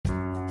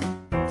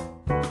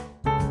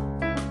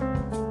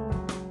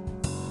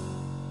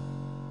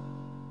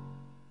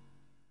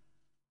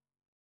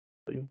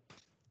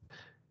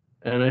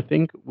And I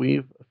think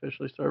we've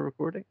officially started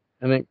recording.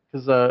 I think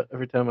because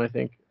every time I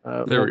think,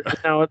 There we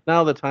go.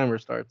 now the timer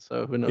starts,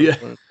 so who knows Yeah.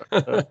 when it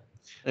starts. So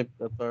I think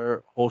that's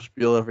our whole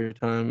spiel every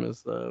time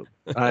is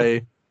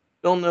I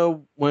don't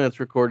know when it's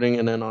recording,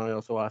 and then I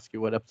also ask you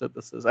what episode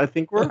this is. I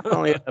think we're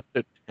finally at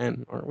episode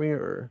 10, aren't we?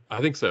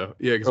 I think so.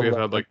 Yeah, because we have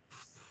had 11? like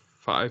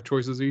 5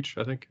 choices each,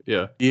 I think.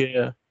 Yeah.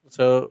 Yeah.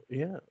 So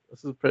yeah,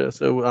 this is pretty.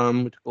 So we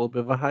took a little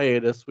bit of a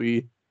hiatus.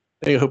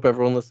 I hope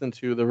everyone listened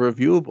to the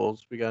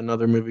reviewables. We got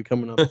another movie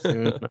coming up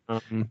soon.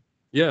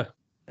 Yeah.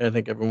 I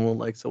think everyone will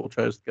like, so we'll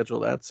try to schedule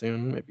that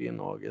soon, maybe in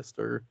August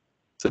or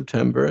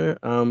September.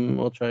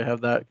 We'll try to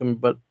have that come,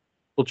 but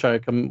we'll try to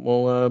come.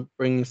 We'll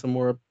bring you some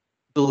more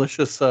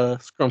delicious,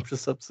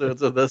 scrumptious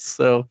episodes of this.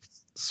 So,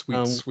 Sweet,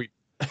 um, sweet.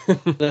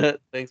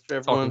 thanks for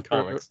everyone Talking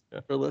comics.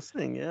 Yeah. for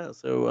listening. Yeah.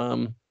 So,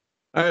 all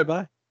right,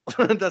 bye.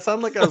 That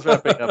sounded like I was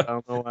wrapping up. I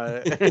don't know why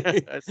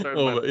I started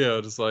my Oh, but voice. yeah,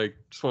 just want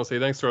to say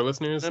thanks to our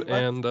listeners, And bye.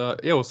 and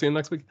yeah, we'll see you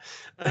next week.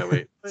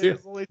 Wait, See ya.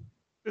 it's only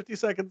 50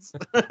 seconds.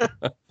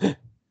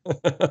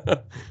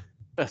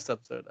 Best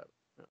episode ever.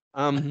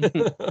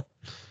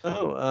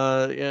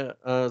 Oh, yeah.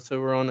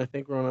 So we're on. I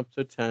think we're on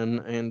episode 10,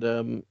 and I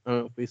don't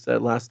know if we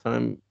said last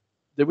time.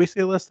 Did we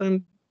say last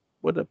time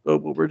what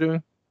we're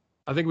doing?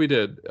 I think we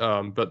did.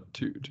 But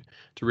to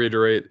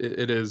reiterate,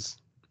 it is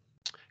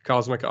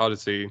Cosmic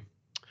Odyssey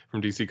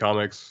from DC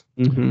Comics,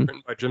 Mm-hmm.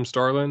 written by Jim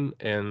Starlin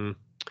and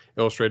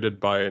illustrated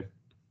by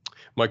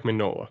Mike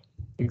Mignola.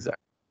 Exactly.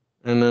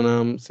 And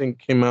then Sync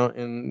came out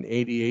in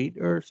 '88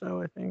 or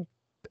so, I think.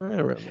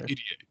 Around there. 88.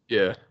 Yeah.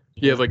 Yeah,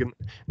 Yeah. like in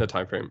that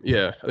time frame.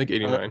 Yeah, I think Uh,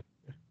 89.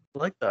 I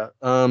like that.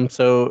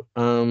 So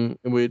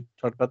we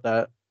talked about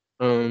that.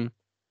 Um,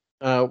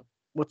 uh,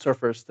 what's our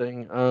first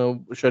thing?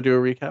 Should I do a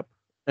recap?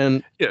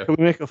 And Yeah. can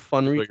we make a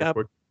fun Like a recap?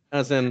 quick.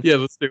 As in, Yeah,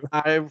 let's do.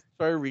 I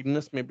started reading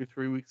this maybe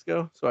 3 weeks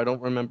ago, so I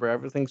don't remember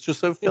everything. Just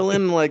so fill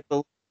in like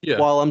the Yeah.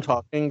 while I'm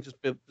talking, just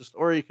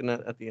or you can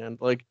at the end,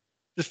 like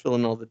just fill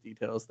in all the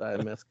details that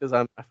I missed because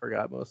I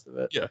forgot most of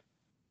it, Yeah.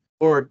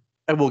 or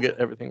I will get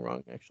everything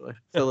wrong actually.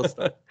 So let's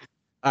start.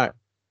 All right.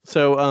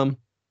 So I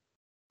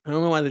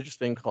don't know why they just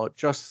didn't call it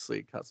Justice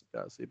League Cosmic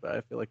Odyssey, but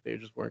I feel like they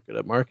just weren't good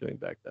at marketing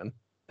back then.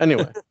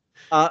 Anyway,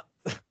 uh,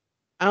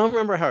 I don't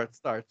remember how it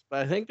starts,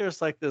 but I think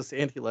there's like this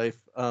anti-life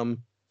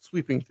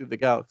sweeping through the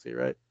galaxy,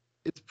 right?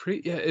 It's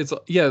pretty.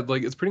 Yeah.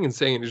 Like it's pretty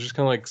insane. It's just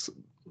kind of like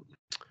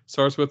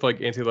starts with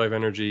like anti-life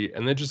energy,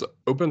 and then just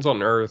opens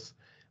on Earth.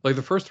 Like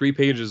the first 3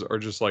 pages are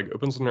just like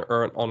opens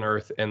on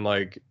Earth, and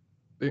like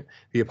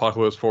the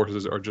apocalypse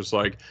forces are just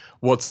like,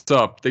 "What's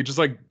up?" They just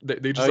like they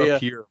Oh just yeah,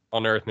 appear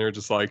on Earth, and they're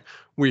just like,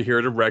 "We're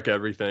here to wreck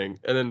everything."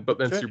 And then, but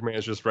then that's right.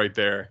 Superman's just right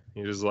there.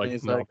 He's just And like,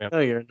 he's "No, like, man." "No,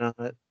 you're not."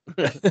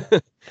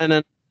 And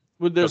then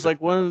there's Nothing.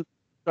 like one of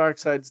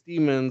Darkseid's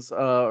demons,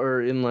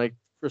 or in like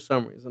for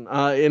some reason,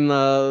 in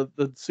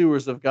the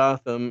sewers of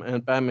Gotham,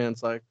 and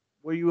Batman's like,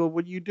 what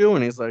are you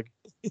doing?" He's like,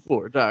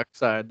 "For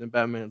Darkseid," and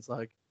Batman's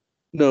like,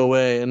 "No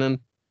way." And then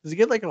does he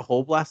get like a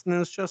hole blast in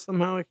his chest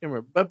somehow? I can't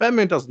remember. But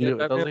Batman doesn't Yeah, do it,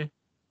 does Batman. he?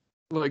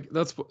 Like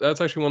that's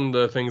actually one of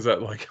the things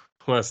that like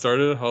when I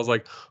started, I was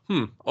like,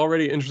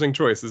 already interesting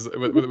choices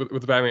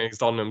with Batman.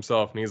 He's on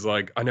himself, and he's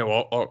like, I know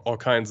all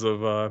kinds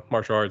of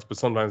martial arts, but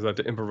sometimes I have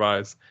to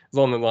improvise. It's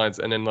along the lines,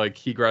 and then like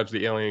he grabs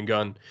the alien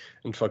gun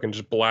and fucking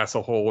just blasts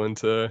a hole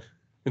into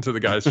the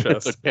guy's It's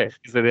chest. okay.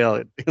 He's an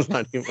alien. He's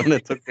not human.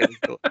 It's okay to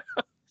kill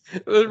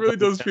It him. really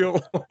does feel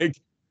like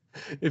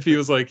if he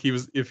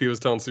was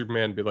telling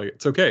Superman to be like,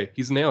 it's okay,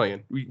 he's an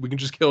alien. We can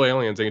just kill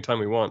aliens anytime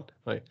we want.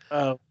 Like,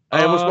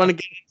 I almost uh, want to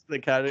get into the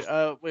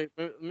category. Wait,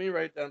 let me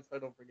write down so I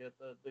don't forget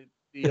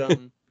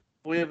the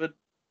we have a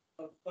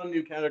fun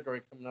new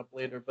category coming up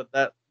later, but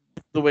that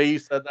the way you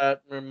said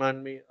that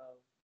reminded me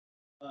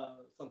of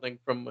something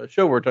from a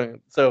show we're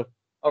doing. So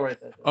I'll write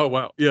that down. oh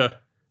wow, yeah.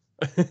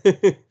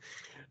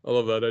 I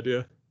love that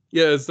idea.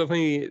 Yeah, it's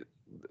definitely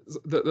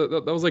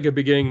that was like a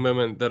beginning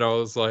moment that I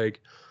was like,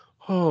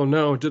 oh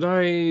no, did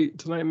I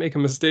make a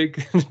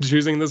mistake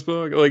choosing this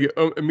book? Like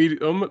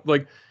immediate,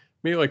 like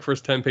maybe like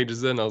first 10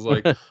 pages in, I was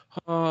like,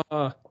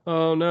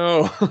 oh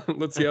no,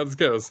 let's see how this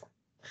goes.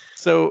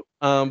 So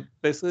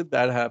basically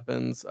that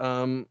happens.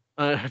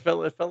 I felt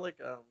like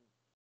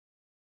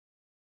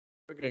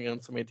we're going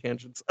on so many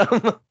tangents.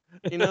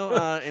 And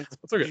That's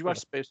did okay. you watch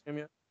Space Jam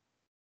yet?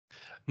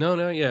 No,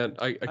 no, yeah,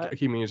 I I,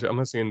 keep meaning to. I'm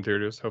gonna see it in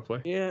theaters,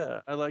 hopefully. Yeah,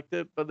 I liked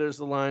it, but there's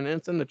a line, and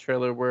it's in the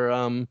trailer where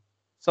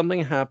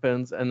something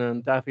happens, and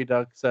then Daffy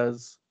Duck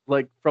says,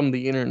 like from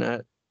the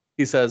internet,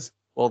 he says,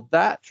 "Well,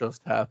 that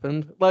just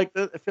happened." Like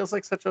it feels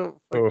like such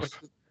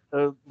Oof.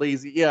 a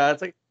lazy. Yeah,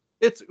 it's like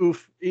it's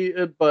oof,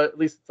 but at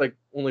least it's like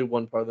only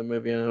one part of the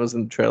movie, and it was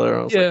in the trailer,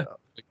 and I was like, Yeah, oh.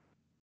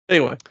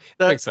 Anyway,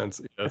 that makes sense.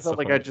 Yeah, I it's felt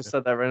like I definitely. just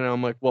said that right now.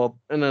 I'm like, well,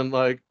 and then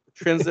like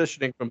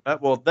transitioning from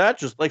that, well, that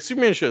just like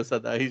Superman should have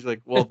said that. He's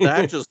like, well,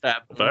 that just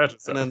happened, That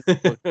just and then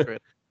sounds. look trailer.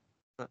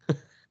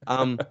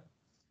 Um.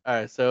 All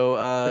right,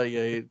 so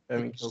yeah,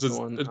 Batman kills Just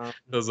someone.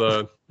 does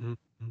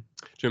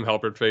Jim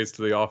Halpert face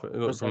to the office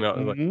Just from like,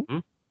 the like. Hmm?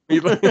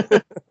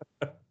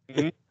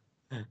 Mhm.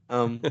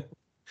 um,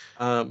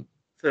 um.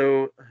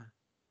 So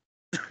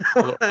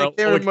I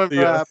can't remember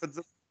what happens.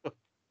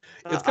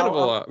 It's kind of a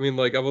lot. I mean,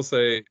 like I will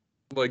say,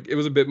 like it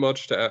was a bit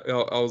much to.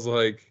 I was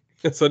like,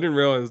 so I didn't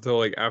realize until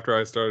like after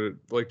I started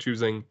like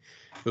choosing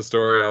the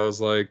story. I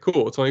was like,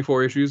 cool. It's only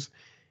 4 issues.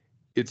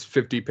 It's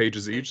 50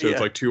 pages each, so it's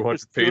like 200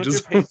 it's 200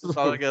 pages pages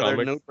all of together,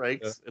 comics. no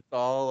breaks. It's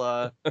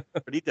all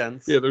pretty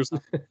dense. Yeah, there's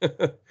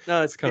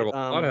No, it's kind of a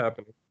lot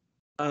happening.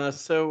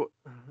 So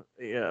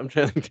yeah, I'm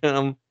trying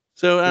to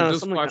so I It don't know, does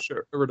something flash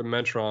over to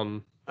Metron at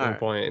one alright.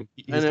 point. And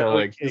he's And then, kind of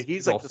like okay, he's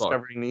he's like all fucked.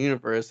 discovering the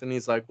universe, and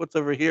he's like, "What's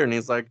over here?" And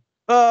he's like,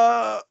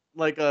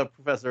 like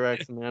Professor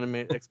X in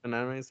the X-Men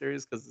anime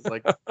series, because it's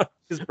like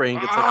his brain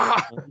gets like,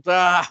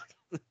 ah.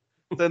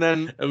 So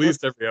then, At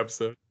least every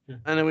episode. Yeah.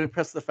 and then we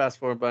press the fast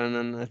forward button,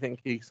 and I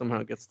think he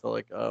somehow gets to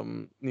like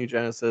New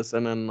Genesis,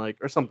 and then like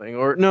or something,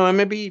 or no, and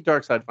maybe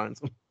Darkseid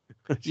finds him.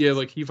 Yeah,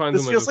 like he finds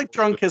This him feels like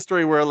drunk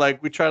history, where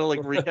like we try to like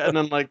recap, and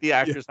then like the Yeah.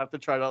 actors have to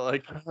try to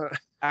like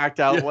act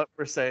out Yeah. what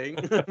we're saying.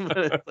 But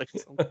it's like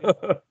something.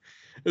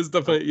 It's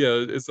definitely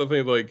it's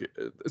definitely like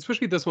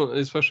especially this one,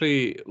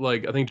 especially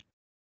like I think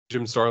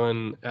Jim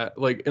Starlin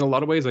like in a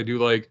lot of ways I do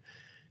like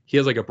he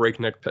has like a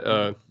breakneck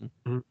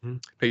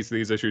pace of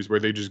these issues where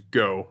they just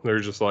go. They're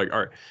just like, all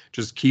right,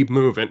 just keep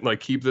moving, like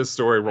keep this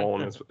story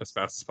rolling as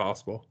fast as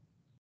possible.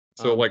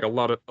 So like a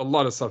lot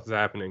of stuff is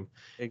happening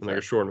in like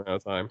a short amount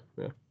of time.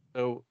 Yeah.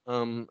 So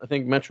I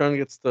think Metron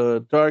gets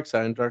the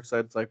Darkseid, and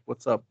Darkseid's like,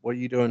 "What's up? What are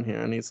you doing here?"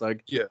 And he's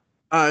like, Yeah.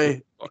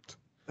 "I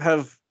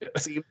have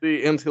seen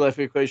the anti-life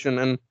equation,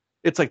 and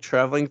it's like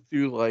traveling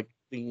through like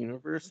the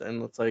universe,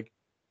 and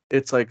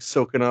it's like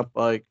soaking up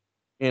like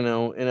in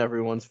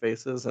everyone's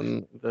faces,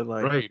 and they're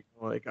Right.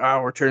 like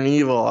we're turning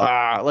evil,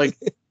 like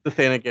the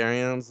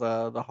Thanagarians,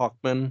 the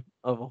Hawkmen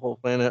of a whole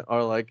planet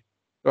are like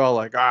they're all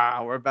like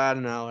we're bad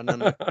now, and then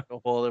the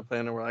whole other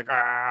planet we're like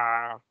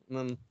and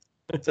then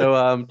so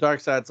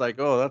Darkseid's like,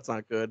 oh, that's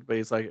not good, but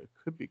he's like, it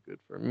could be good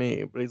for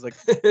me, but he's like,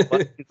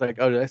 what? He's like,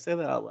 oh, did I say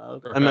that out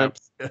loud?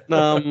 Perhaps.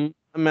 I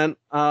meant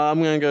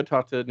I'm gonna go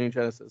talk to New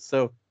Genesis.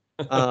 So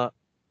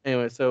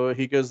anyway, so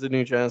he goes to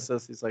New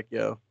Genesis. He's like,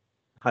 yo,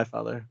 hi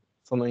father,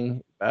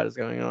 something bad is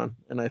going on,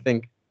 and I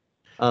think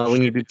we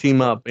need to team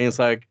up. And he's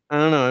like, I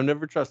don't know, I've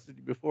never trusted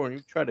you before, and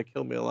you've tried to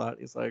kill me a lot.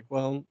 He's like,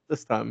 well,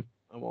 this time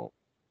I won't.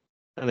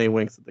 And he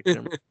winks at the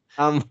camera.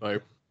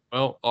 Like,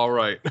 well, all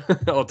right,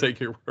 I'll take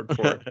your word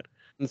for it.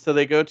 And so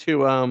they go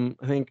to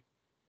I think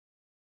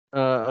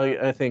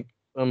I think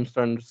I'm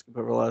starting to skip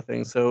over a lot of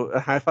things. So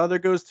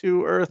Highfather goes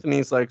to Earth, and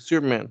he's like,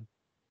 Superman,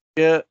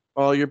 get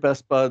all your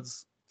best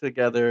buds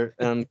together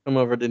and come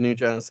over to New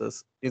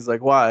Genesis. He's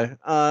like, why?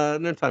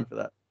 No time for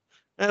that.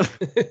 And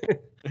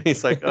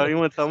he's like, oh, you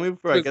want to tell me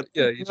before I get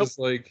there? Yeah, he just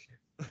like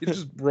he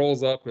just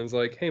rolls up and is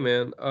like, hey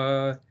man,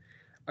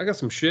 I got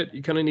some shit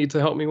you kind of need to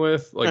help me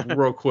with, like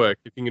real quick.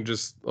 If you can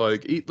just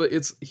like he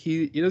does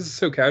it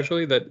so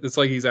casually that it's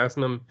like he's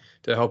asking him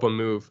to help him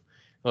move.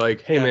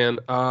 Like, hey man,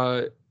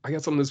 I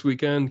got something this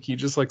weekend. Can you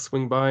just like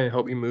swing by and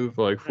help me move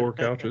like 4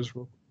 couches?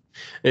 And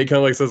he kind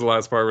of like says the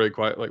last part really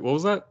quiet. Like, what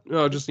was that?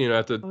 No, just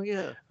at the. Oh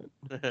yeah.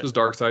 Just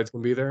Darkseid's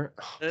gonna be there.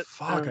 Oh,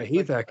 fuck, I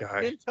hate that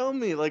guy. You didn't tell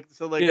me,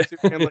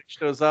 Superman like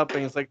shows up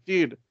and he's like,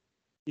 dude,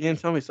 you didn't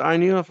tell me. So I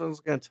knew if I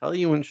was gonna tell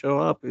you and show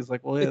up. He's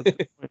like, well, yeah,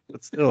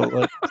 but still,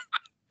 like.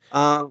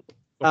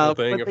 But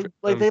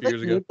they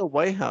need the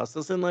White House.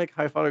 Doesn't like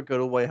Highfather go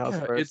to White House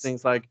first? And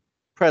he's like,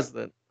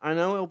 President. I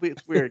know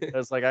it's weird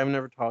because like I've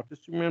never talked to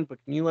Superman,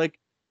 but can you like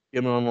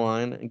get him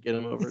online and get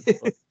him over?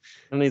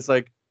 And he's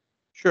like,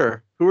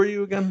 sure. Who are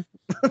you again?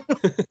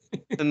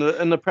 and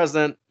the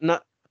president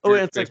not. Oh,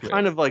 it's like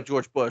kind of like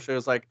George Bush. It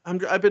was like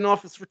I've been in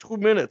office for 2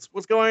 minutes.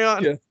 What's going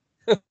on? Yeah.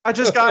 I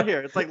just got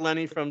here. It's like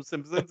Lenny from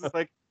Simpsons. It's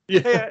like.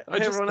 Yeah, hey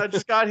everyone! I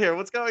just got here.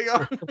 What's going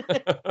on?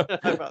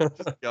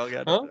 Just yelling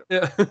at huh?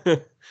 Yeah.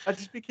 I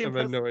just became.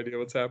 I have no idea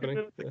what's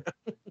happening.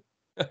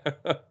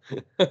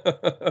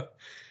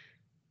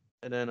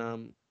 And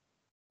then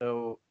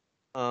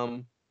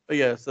but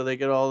yeah, so they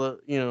get all the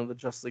the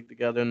Justice League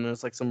together, and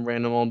there's like some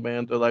random old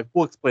man. They're like,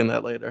 we'll explain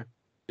that later.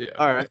 Yeah.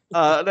 All right.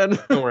 Then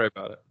don't worry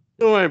about it.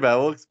 Don't worry about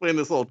it. We'll explain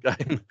this old guy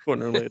in the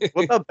corner later.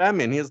 What about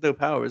Batman? He has no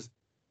powers.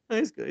 No,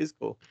 he's good. He's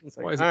cool. It's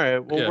like, all right.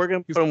 Well, we're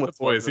gonna put him with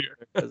boys here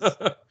because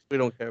we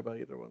don't care about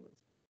either one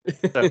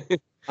of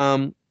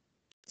those.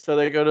 So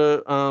they go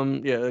to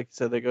like you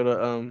said, they go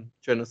to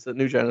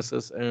New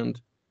Genesis,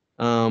 and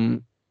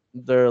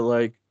they're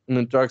like, and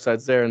then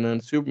Darkseid's there, and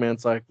then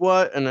Superman's like,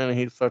 what? And then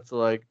he starts to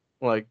like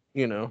come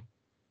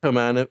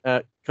at him,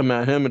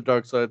 and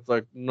Darkseid's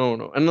like,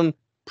 no. And then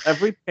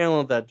every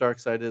panel that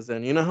Darkseid is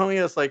in, you know how he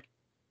has like,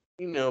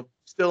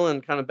 still in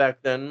kind of back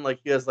then, like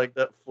he has like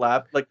that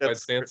flap, like that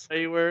skirt that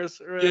he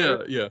wears.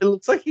 Yeah. It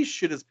looks like he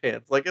shit his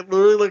pants. Like it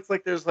literally looks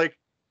like there's like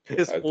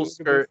his whole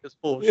skirt is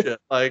full of shit.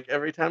 Like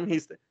every time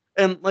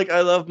and like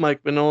I love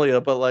Mike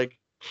Mignola, but like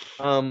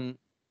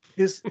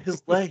his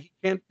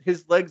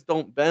legs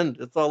don't bend.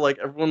 It's all like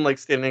everyone like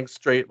standing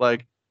straight,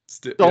 like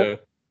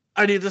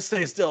I need to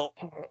stay still.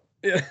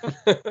 Yeah.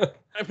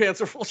 My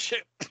pants are full of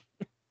shit.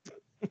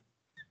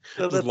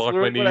 So just lock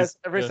my knees.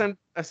 Every time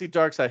I see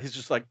Darkseid, he's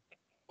just like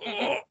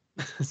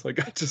it's like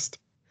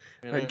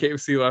I had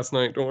KFC last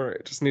night. Don't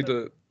worry. Just need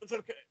to. It's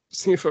okay.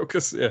 Just need to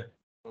focus. Yeah.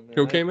 Oh, man,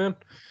 You okay, man?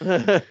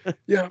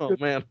 Yeah. Oh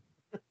man.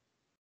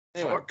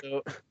 Anyway,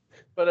 so,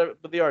 but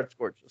the art's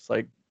gorgeous.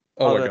 Like,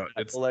 oh my god,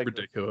 it's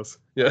ridiculous.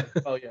 Yeah.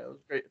 Oh yeah, it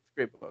was great. It's a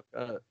great book.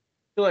 I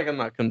feel like I'm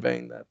not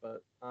conveying that,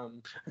 but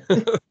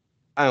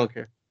I don't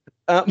care.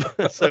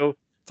 So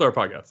it's our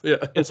podcast. Yeah.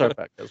 it's our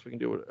podcast. We can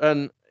do it.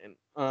 And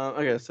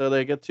okay, so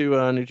they get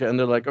to New Jersey, and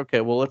they're like,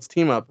 okay, well, let's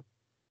team up.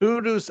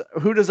 Who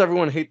does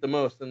everyone hate the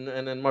most? And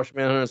then Martian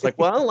Manhunter's like,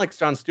 well, I don't like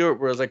John Stewart.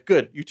 Where I was like,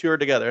 good, you two are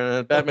together. And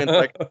then Batman's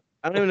like,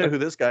 I don't even know who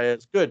this guy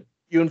is. Good,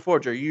 you and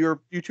Forger, you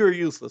two are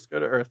useless. Go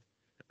to Earth.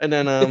 And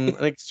then I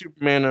think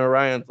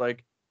Superman's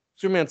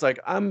like,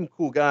 I'm a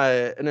cool guy,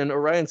 and then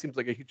Orion seems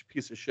like a huge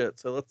piece of shit.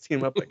 So let's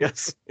team up, I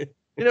guess.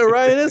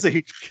 Orion is a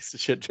huge piece of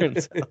shit.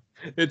 Turns out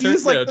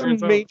he's like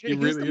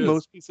the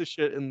most piece of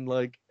shit in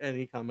like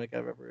any comic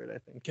I've ever read. I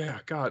think. Yeah,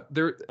 God,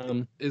 there,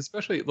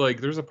 especially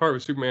like there's a part where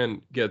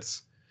Superman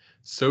gets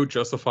so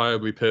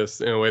justifiably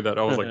pissed in a way that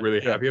I was like really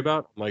happy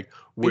about. Like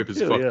whip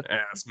his fucking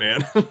ass,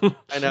 man.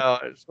 I know.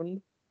 I just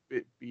want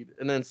to beat.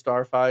 And then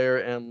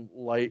Starfire and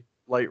Light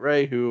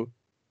Ray, who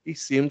he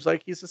seems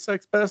like he's a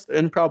sex pest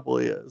and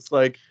probably is.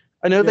 Like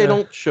I know they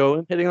don't show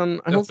him hitting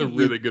on. I That's don't a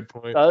really good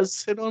point.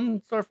 Does hit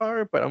on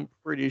Starfire, but I'm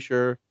pretty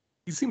sure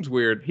he seems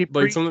weird. He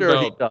like something sure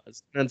about he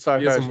does. And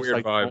Starfire has some weird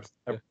like, vibes.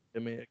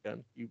 To me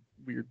again, you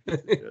weird piece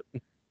of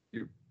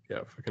shit.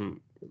 Fucking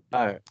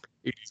all right.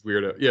 80s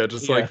weirdo. Yeah,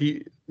 just like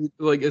he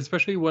like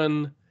especially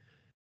when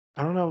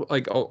I don't know,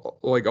 like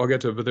I'll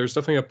get to it, but there's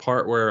definitely a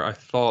part where I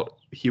thought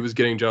he was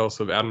getting jealous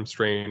of Adam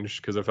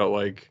Strange because I felt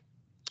like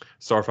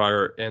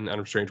Starfire and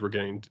Adam Strange were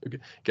getting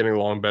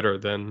along better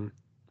than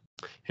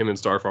him and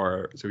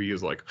Starfire. So he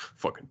was like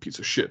fucking piece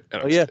of shit.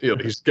 And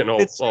he's getting all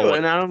like,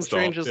 and Adam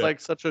Strange is like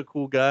such a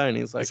cool guy, and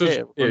he's like,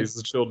 he's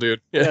a chill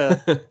dude.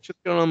 Yeah,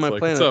 shit's going on my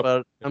planet,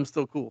 but I'm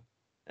still cool.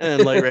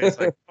 And like Ray's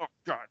like, oh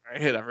god, I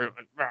hate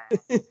everyone.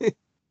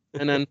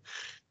 And then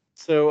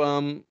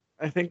so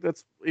I think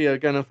that's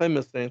again, if I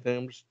missed anything,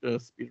 I'm just gonna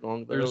speed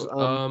along. There's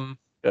a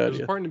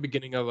part in the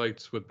beginning I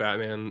liked with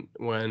Batman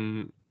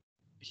when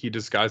he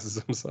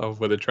disguises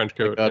himself with a trench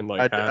coat and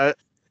like hat.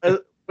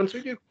 Once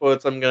we do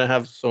quotes, I'm gonna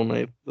have so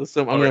many. I'm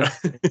sorry.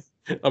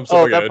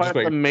 That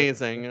part's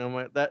amazing. I'm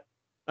like that.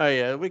 Oh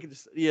yeah, we could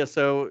just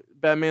So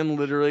Batman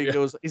literally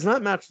goes. He's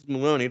not Matches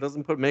Malone. He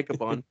doesn't put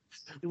makeup on.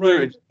 He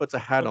literally just puts a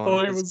hat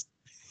on.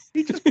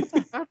 He just puts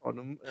a hat on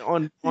him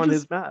on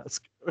his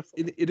mask.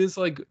 It is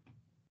like.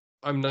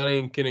 I'm not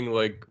even kidding.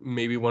 Like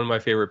maybe one of my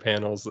favorite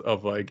panels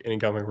of like any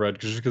comic read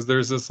because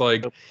there's this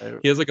like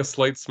he has like a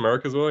slight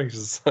smirk as well. He's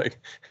just like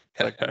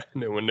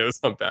no one knows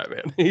I'm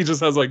Batman. He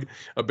just has like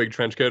a big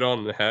trench coat on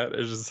and a hat.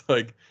 It's just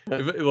like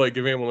if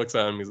anyone looks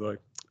at him, he's like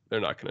they're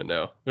not gonna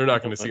know. They're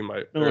not gonna see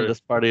my. No one in this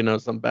party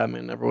knows I'm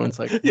Batman. Everyone's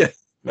like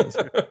just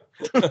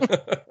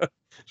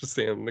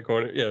standing in the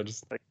corner. Yeah,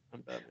 just like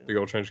big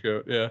old trench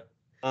coat. Yeah.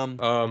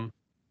 I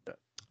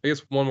guess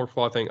one more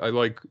plot thing. I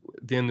like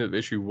the end of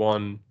issue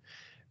 1.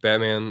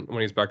 Batman,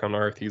 when he's back on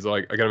Earth, he's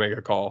like, I gotta make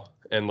a call,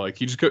 and like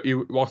he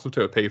walks up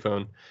to a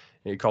payphone and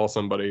he calls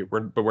somebody,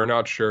 but we're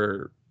not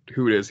sure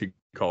who it is he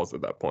calls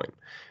at that point.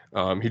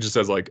 He just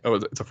says like, oh,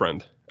 it's a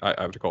friend.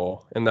 I have to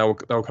call, and that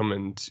will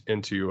come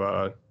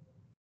into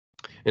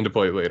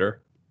play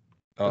later.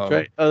 That's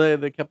right. Oh,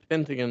 they kept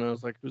hinting, and I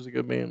was like, who's a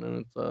good man?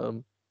 And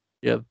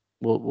it's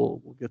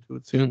we'll get to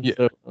it soon. Yeah.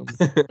 So,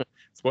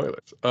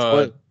 spoilers.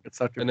 It's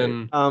such a and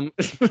then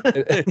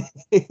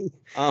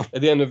at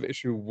the end of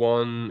issue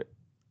 1.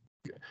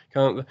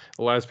 Kind of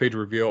the last page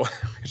reveal,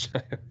 which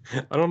I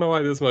don't know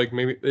why this like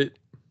I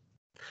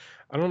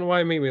don't know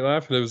why it made me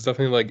laugh, and it was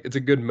definitely like it's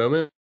a good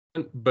moment,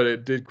 but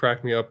it did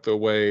crack me up the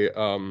way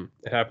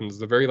it happens.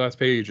 The very last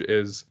page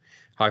is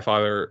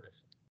Highfather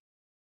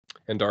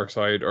and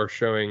Darkseid are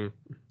showing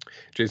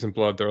Jason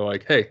Blood. They're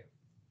like, "Hey,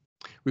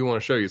 we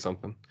want to show you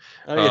something."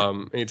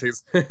 And he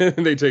takes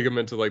they take him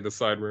into like the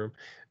side room,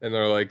 and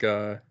they're like,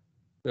 yeah,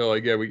 we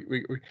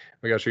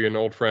got to show you an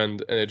old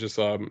friend, and it just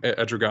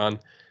Etrigan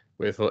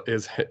with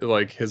his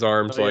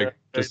arms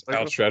just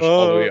outstretched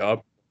all the way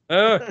up.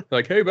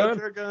 Like, hey man.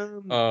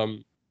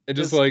 And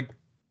just like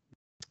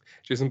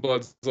Jason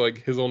Blood's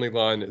like his only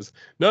line is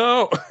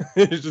no.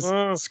 He's just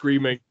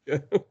screaming.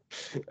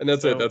 And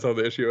that's it. That's how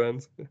the issue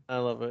ends. I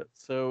love it.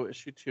 So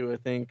issue 2 I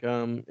think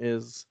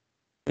is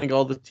I think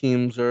all the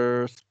teams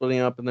are splitting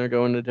up and they're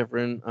going to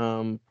different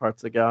parts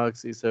of the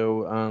galaxy,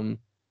 so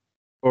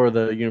or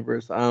the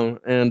universe.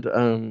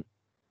 And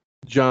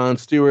John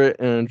Stewart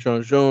and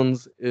John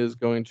Jones are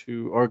going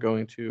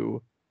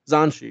to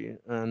Zanshi,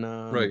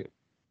 and right.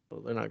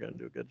 So they're not going to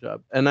do a good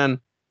job. And then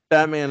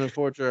Batman and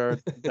Forger are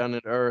down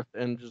at Earth,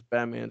 and just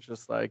Batman's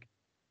just like,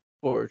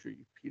 Forger,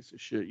 you piece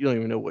of shit. You don't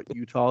even know what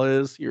Utah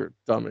is. You're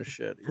dumb as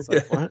shit. He's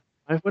like, what?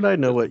 Why would I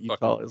know what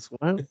Utah is?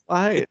 What?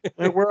 Why?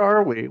 Where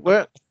are we?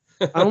 What?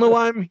 I don't know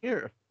why I'm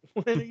here.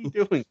 What are you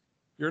doing?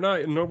 You're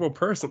not a normal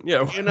person.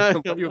 Yeah,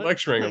 you're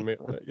lecturing on me.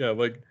 Yeah,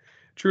 like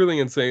truly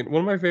insane.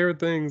 One of my favorite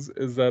things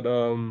is that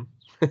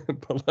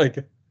but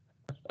like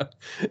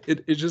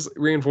it just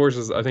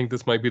reinforces. I think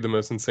this might be the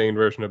most insane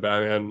version of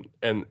Batman,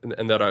 and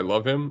that I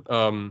love him.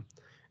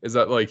 Is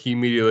that like he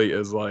immediately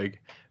is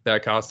like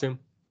that costume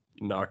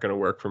not gonna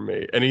work for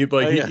me, and he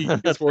like Oh yeah, he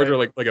gives that's Forger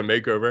right. like a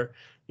makeover.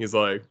 He's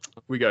like,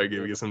 we gotta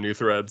give you some new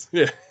threads.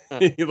 Yeah,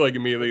 he like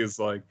immediately is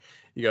like,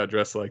 you gotta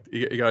dress like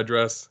you gotta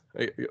dress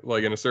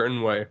like in a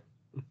certain way.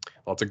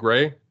 Lots of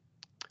gray,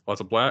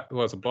 lots of black,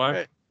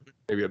 Right.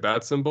 maybe a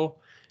bat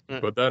symbol. You Uh,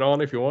 can put that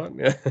on if you want.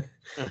 Yeah.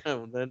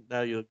 then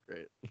now you look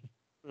great.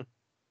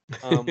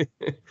 Um.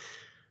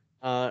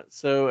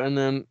 So and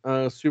then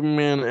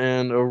Superman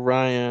and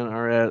Orion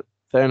are at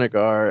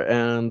Thanagar,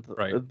 and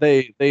Right.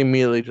 they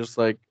immediately just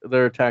like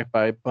they're attacked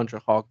by a bunch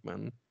of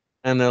Hawkmen,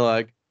 and they're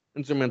like,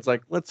 and Superman's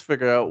like, let's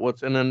figure out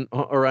what's, and then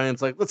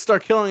Orion's like, let's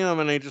start killing them,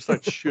 and they just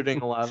start shooting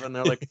a lot, and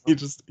they're like, He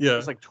just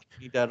there's yeah. like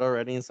 20 dead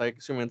already. It's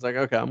like Superman's like,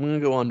 okay, I'm gonna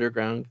go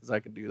underground because I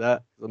could do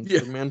that 'cause I'm Yeah.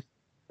 Superman.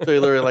 So he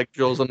literally like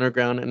drills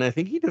underground, and I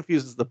think he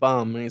defuses the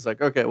bomb, and he's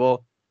like, okay,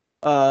 well,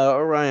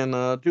 Orion,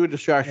 do a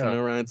distraction. Yeah. And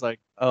Orion's like,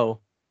 oh,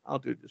 I'll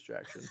do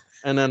distraction.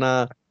 And then and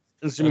I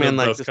know Superman the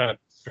like best just kind of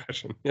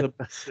distraction. Yeah. the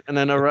best. And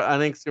then I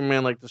think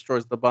Superman like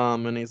destroys the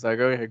bomb, and he's like,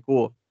 okay,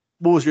 cool.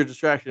 What was your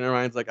distraction? And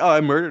Orion's like, oh,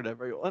 I murdered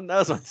everyone. That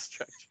was my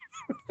distraction.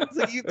 It's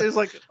like there's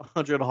like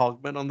 100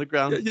 Hogmen on the Yeah.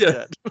 ground Yeah.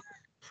 dead.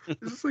 It's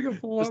just like a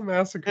full Just on and I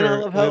massacre,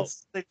 love and how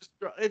they just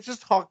it's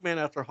just Hawkman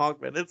after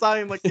Hawkman. It's not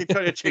even like they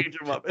try to change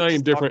him up. It's not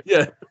even just different.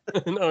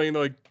 Hawkman. Yeah. No, you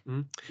know, like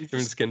You different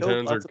just skin killed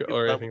tones lots of people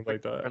or that look anything like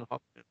like that. different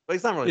Hawkman. But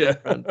he's not really my Yeah.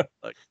 friend.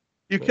 Like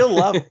you killed a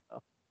lot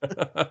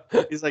of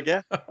them. He's like,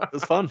 yeah, it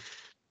was fun.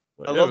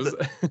 But I yeah, loved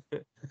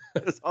it.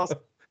 It was awesome.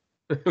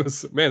 it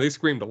was man. They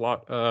screamed a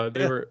lot. They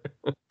Yeah. were.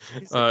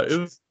 He's like, It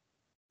was.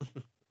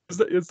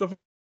 It's the.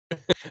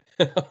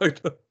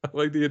 I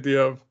like the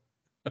idea of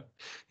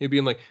he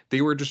being like they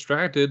were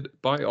distracted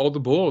by all the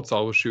bullets I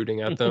was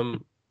shooting at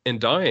them and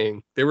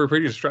dying. They were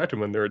pretty distracted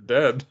when they were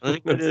dead. I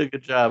think I did a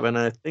good job, and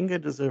I think I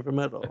deserve a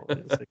medal.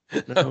 And he's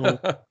like, no,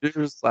 you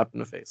just slap him in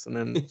the face, and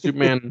then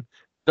Superman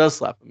does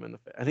slap him in the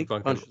face. I He think he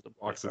fucking punches him pretty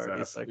walks his hard.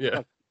 He's ass. like,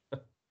 Yeah.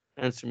 fuck.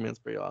 And Superman's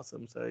pretty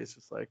awesome, so he's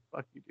just like,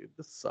 fuck you, dude.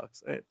 This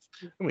sucks. Hey,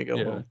 can we go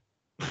Yeah. home?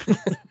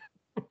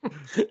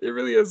 It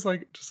really is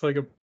like just like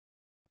a.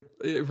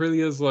 It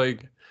really is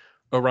like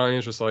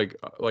Orion's just like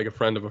a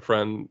friend of a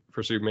friend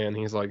for Superman.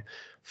 He's like,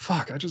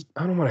 fuck, I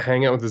don't want to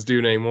hang out with this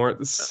dude anymore.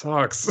 This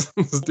sucks.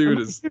 This dude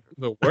is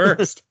the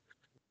worst.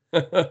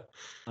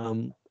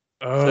 Um,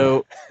 Ugh.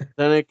 so and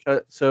then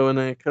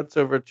it cuts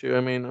over to,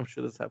 I mean, I'm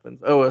sure this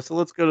happens. Oh, so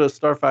let's go to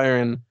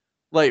Starfire and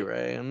Light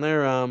Ray, and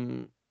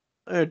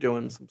they're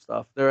doing some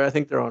stuff. I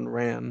think they're on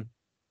Ran,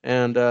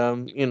 and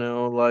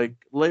like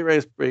Light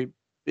Ray's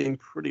being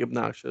pretty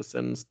obnoxious,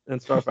 and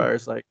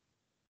Starfire's like,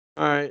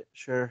 all right,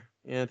 sure,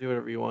 yeah, do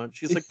whatever you want.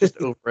 She's like just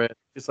over it.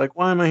 She's like,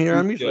 why am I here?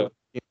 I'm usually Yeah. with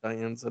Teen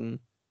Titans, and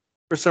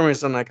for some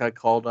reason I got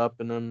called up,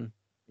 and then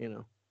I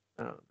don't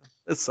know.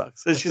 It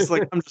sucks. And she's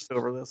like, I'm just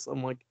over this.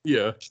 I'm like,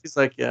 Yeah. she's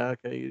like, yeah,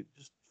 okay, you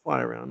just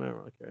fly around. I don't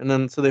really care. And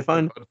then so they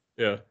find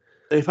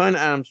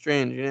Adam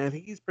Strange. I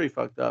think he's pretty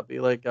fucked up. He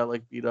like got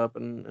like beat up,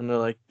 and they're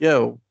like,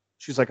 yo.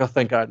 She's like, oh,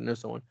 thank God, and there's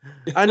someone.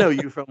 I know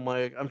you from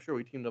like, I'm sure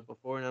we teamed up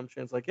before, and Adam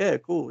Strange's like, yeah,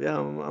 cool, yeah,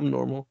 I'm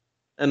normal.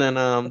 And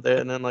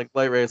then like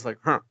Light Ray's like,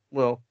 huh,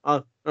 well,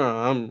 he's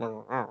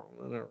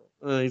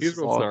He's just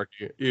real all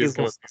snarky. He is he's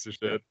kind little of a piece of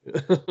yeah.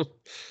 shit.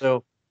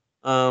 So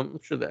I'm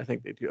sure that I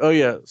think they do. Oh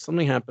yeah,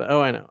 something happened.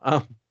 Oh, I know.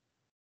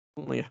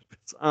 Something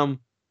happens.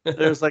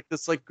 There's like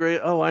this like great.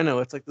 Oh, I know.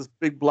 It's like this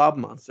big blob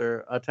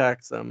monster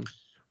attacks them,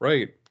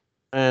 Right.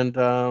 and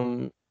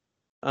something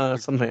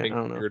I Big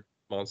don't know. weird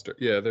monster.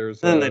 Yeah,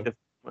 And I can't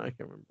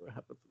remember what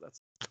happens to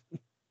that.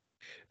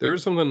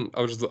 there's something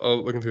I was just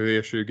looking through the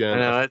issue I again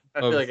know. I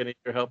feel of like I need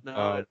your help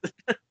now.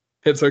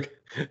 it's like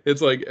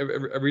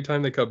every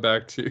time they cut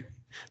back to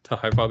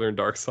Highfather and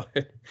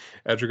Darkseid,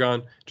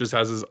 Etrigan just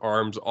has his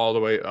arms all the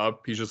way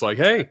up. He's just like,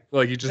 hey,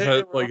 like he just Hey,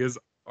 has we're like his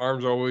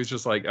arms are always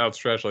just like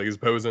outstretched, like he's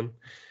posing.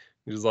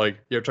 He's just like,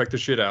 yeah, check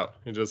this shit out.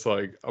 He's just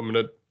like, I'm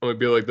gonna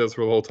be like this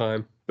for the whole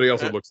time. But he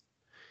also looks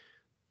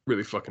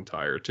really fucking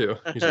tired too.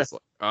 He's just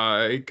like,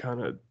 I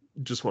kind of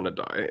just want to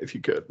die if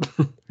you could,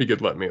 if you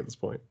could let me at this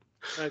point.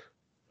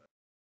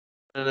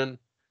 And then,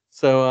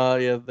 so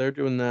yeah, they're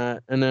doing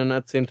that, and then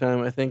at the same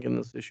time, I think in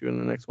this issue, in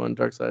the next one,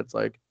 Darkseid's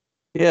like,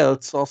 yeah,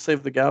 let's all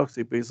save the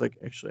galaxy, but he's like,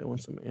 actually, I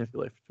want some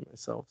anti-life to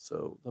myself,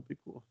 so that'd be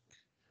cool.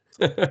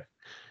 And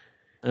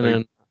Like,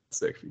 then,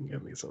 sick if you can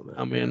get me some of that.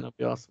 I mean, that'd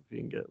be awesome if you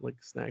can get like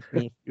snack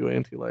me a few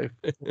anti-life,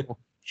 little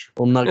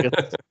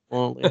nuggets,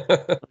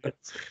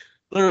 nuggets.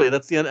 Literally,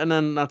 that's the end. And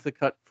then, not to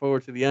cut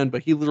forward to the end,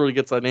 but he literally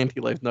gets an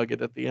anti-life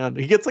nugget at the end.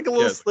 He gets like a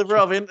little sliver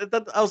of it.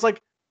 I was like,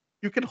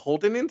 you can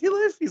hold an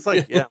anti-life? He's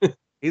like, yeah.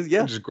 He's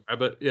just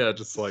grab it. Yeah,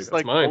 just like that's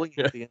like mine. pulling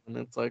at the end.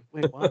 It's like,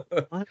 wait, what?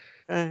 What?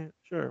 Okay,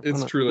 sure. It's Why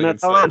not? truly And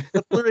insane.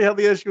 that's literally how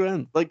the issue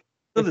ends. Like,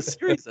 no, the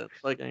series ends.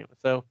 Like, anyway.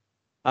 So,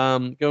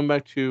 going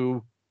back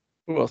to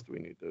who else do we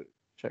need to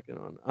check in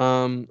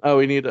on? Oh,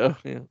 we need yeah.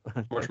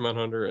 Martian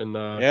Manhunter and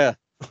Yeah.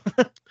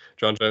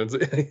 John Jones.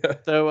 Yeah.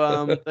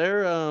 So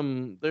they're on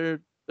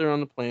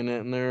the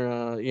planet, and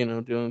they're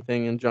doing the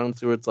thing, and John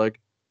Stewart's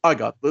like, I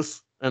got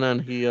this. And then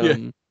he Yeah.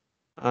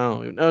 I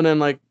don't even know.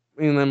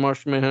 And then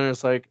Martian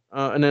Manhunter's like,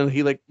 and then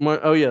he like,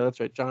 oh yeah, that's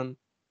right. John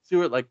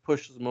Stewart like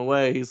pushes him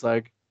away. He's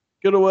like,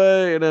 get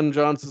away. And then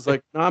Johnson's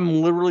like, no,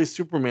 I'm literally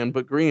Superman,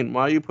 but green.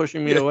 Why are you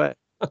pushing me Yeah. away?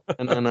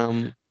 And then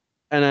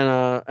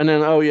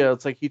oh yeah,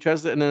 it's like he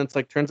tries to, and then it's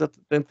like turns out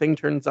the thing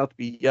turns out to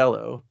be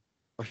yellow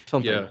or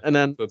something. Yeah. And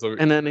That's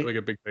then he, like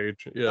a big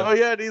page. Yeah. oh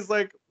yeah, and he's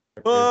like,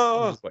 And I was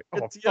oh, just like,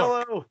 oh it's fuck.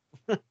 yellow.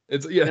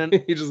 It's And yeah. then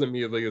He just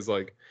immediately is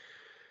like,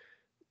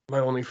 my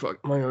only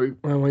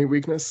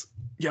weakness,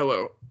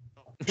 yellow.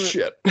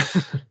 Shit.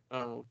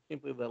 oh, can't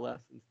believe that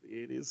lasted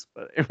into the 80s.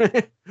 But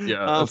anyway,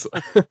 Yeah. um,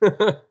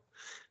 That's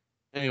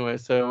anyway,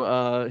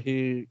 so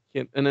he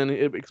can't, and then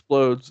it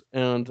explodes,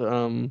 and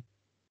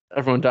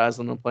everyone dies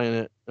on the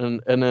planet,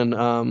 and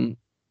then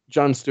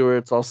John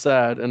Stewart's all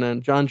sad, and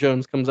then John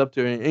Jones comes up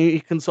to him and he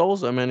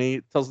consoles him and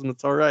he tells him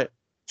it's all right.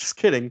 Just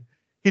kidding.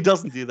 He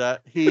doesn't do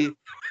that. He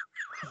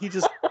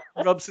just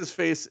rubs his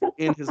face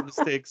in his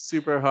mistakes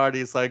super hard.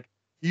 He's like,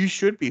 "You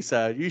should be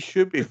sad. You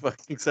should be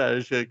fucking sad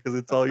as shit because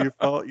it's all your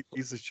fault, you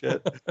piece of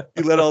shit.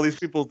 You let all these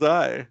people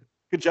die.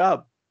 Good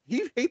job."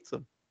 He hates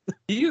him.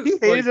 he He is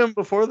hated like him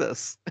before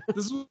this.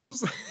 this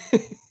was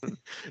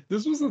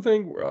this was the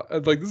thing where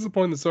like this is the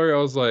point in the story I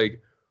was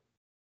like,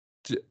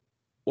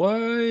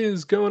 what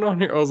is going on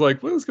here? I was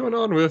like, what is going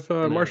on with I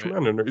know, Martian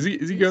right? Manhunter? Is he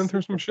He's going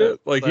through some super pissed.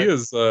 shit? Like he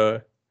is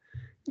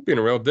he's being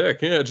a real dick.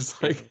 Yeah,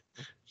 just Yeah,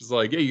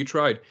 like, yeah, you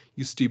tried,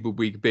 you stupid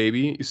weak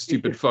baby, you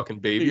stupid fucking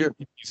baby, you're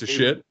you piece of baby,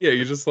 shit. Yeah,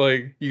 you're just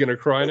like, you gonna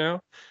cry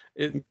now?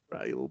 It you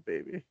cry, you little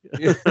baby.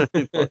 yeah,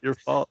 It's all your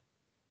fault.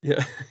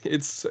 yeah,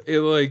 it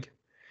like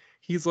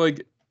he's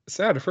like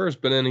sad at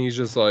first, but then he's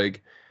just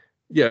like,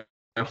 yeah.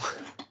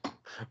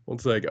 One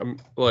sec. I'm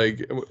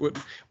like with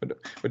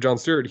John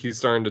Stewart, he's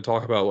starting to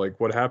talk about like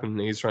what happened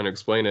and he's trying to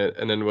explain it.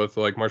 And then with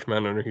like March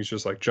Manhunter, he's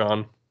just like,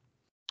 John,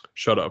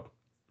 shut up.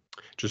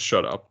 Just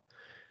shut up.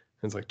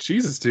 And it's like,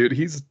 Jesus, dude,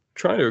 he's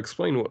trying to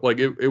explain what like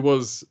it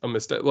was a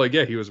mistake. Like,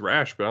 yeah, he was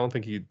rash, but I don't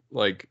think he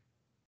like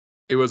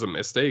it was a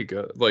mistake,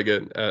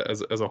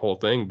 as a whole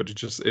thing. But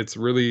it's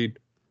really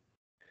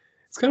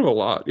it's kind of a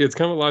lot. It's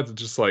kind of a lot to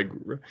just like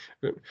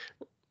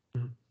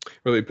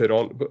really put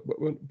on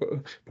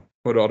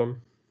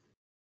him.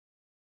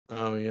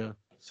 Oh yeah.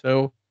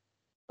 So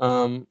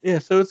yeah,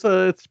 so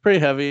it's pretty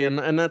heavy, and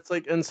that's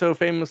like, and so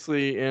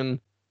famously in,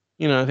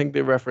 I think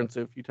they reference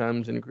it a few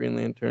times in Green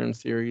Lantern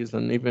series,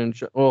 and even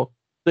well,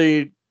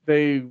 they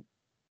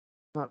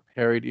not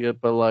parody it,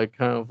 but like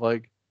kind of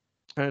like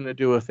trying to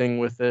do a thing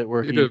with it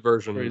where They did a where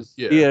version, he's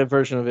yeah. yeah, a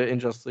version of it in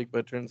Justice League, but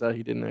it turns out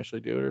he didn't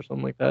actually do it or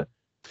something like that.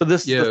 So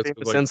this is Yeah, the it's famous like it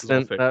was all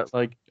incident fake. that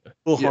like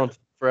will Yeah. haunt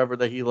forever,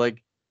 that he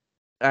like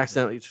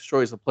accidentally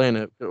destroys the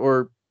planet,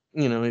 or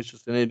he's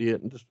just an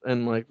idiot and just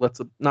and like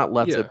not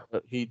lets it, Yeah.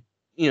 but he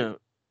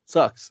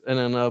sucks, and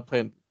then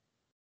planet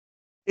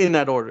in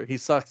that order, he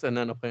sucks, and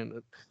then a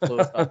planet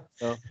blows up.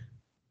 So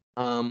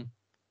um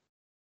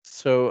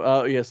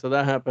yeah, so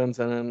that happens,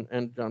 and then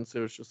and John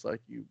Stewart's just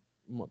like, you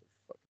motherfucker,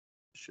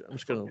 shit. I'm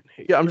just gonna Fucking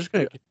hate I'm just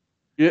gonna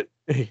get.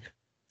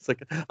 It's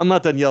like, I'm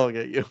not done yelling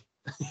at you.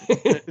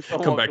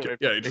 Don't Come walk back away here.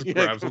 Yeah, from he me. just Yeah,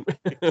 grabs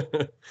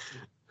him.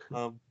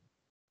 um,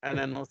 and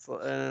then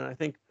and I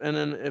think, and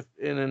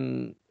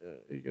then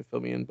you can fill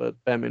me in, but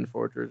Batman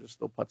Forgers are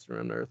still putzing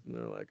around Earth, and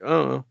they're like,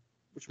 oh,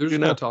 what should They're we do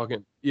just kind now? of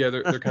talking. Yeah,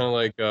 they're kind of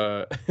like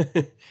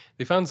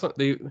they found some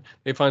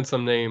they find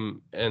some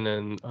name and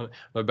then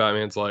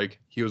Batman's like,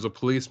 he was a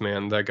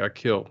policeman that got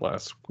killed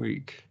last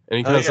week, and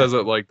he Oh kind of yeah, says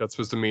it like that's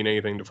supposed to mean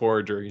anything to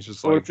Forager. He's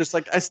just or like, just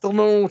like, I still don't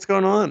know what's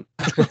going on.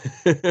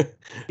 so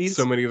He's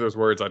many of those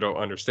words I don't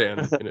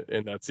understand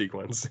in that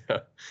sequence.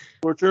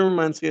 Forger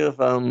reminds me of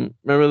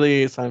remember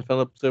the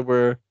Seinfeld episode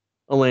where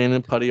Elaine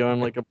and Putty are on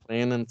like a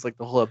plane, and it's like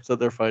the whole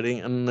episode they're fighting,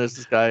 and there's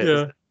this guy, is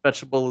Yeah. it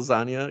vegetable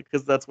lasagna,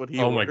 because that's what he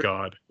Oh my ordered.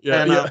 God.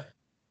 Yeah. And Yeah.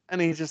 and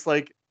he's just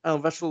like, oh,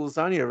 vegetable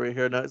lasagna over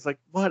here. Now it's like,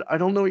 what? I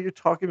don't know what you're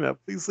talking about.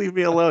 Please leave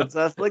me alone.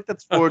 So I feel like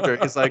that's Forger.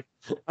 He's like,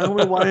 I don't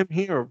know why I'm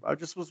here. I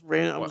just was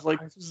ran. I What? was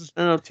like, I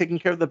don't know, taking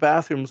care of the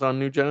bathrooms on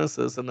New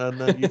Genesis, and then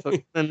you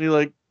took, then you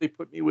like, they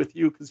put me with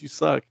you because you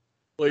suck.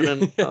 And then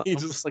Like he I'm just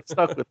just like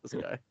stuck with this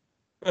guy.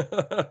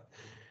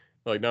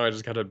 like now I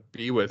just gotta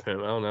be with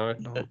him. I don't know.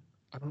 Yeah.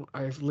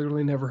 I've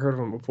literally never heard of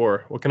him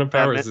before. What kind of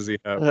Batman, powers does he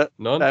have?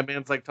 None?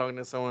 Batman's like talking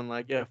to someone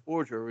like, yeah,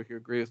 Forger over here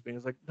agrees with me.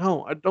 He's like,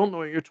 no, I don't know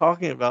what you're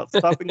talking about.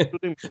 Stop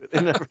including me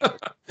within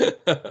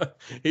everything.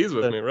 He's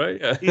with me, right?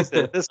 Yeah. He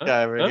said, this Huh?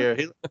 guy over Huh? here.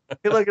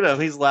 He look at him.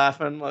 He's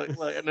laughing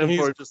and then He's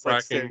Forger's just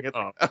like cracking staring at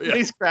up. the, Yeah.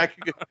 he's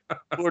cracking.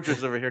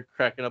 Forger's over here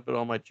cracking up at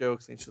all my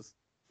jokes. And he's just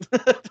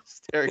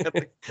staring at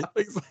the.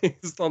 He's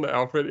just on the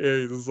Alfred. Yeah,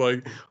 he's just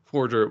like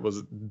Forger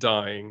was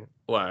dying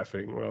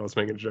laughing when I was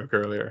making a joke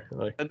earlier.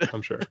 Like,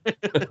 I'm sure.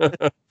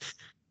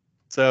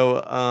 So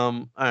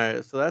all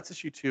right, so that's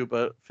issue 2,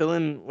 but fill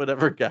in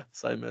whatever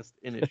gaps I missed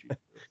in issue 2.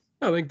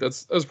 I think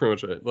that's pretty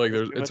much it. Like,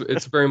 That's pretty much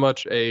it's very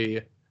much a.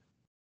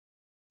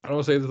 I don't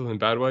want to say this in a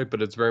bad way,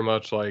 but it's very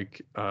much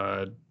like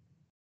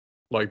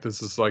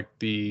this is like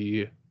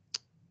the.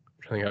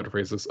 I think how to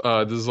phrase this.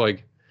 This is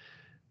like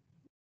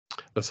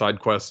the side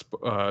quest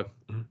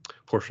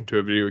portion to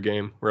a video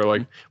game where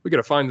like we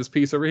gotta find this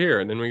piece over here,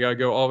 and then we gotta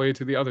go all the way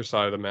to the other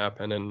side of the map,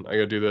 and then I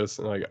gotta do this,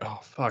 and like, oh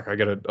fuck, I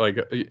gotta like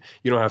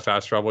you don't have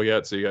fast travel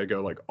yet, so you gotta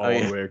go like all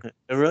the way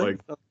it really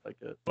like felt like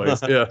it.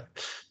 place. Yeah.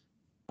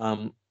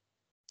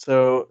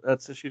 So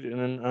that's issue 2,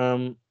 and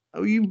then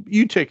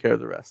you take care of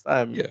the rest.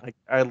 Yeah.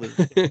 I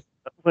literally.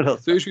 What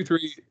else? So issue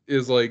 3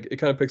 is like it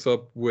kind of picks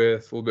up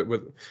with a little bit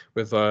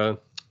with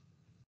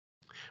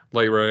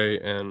Light Ray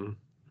and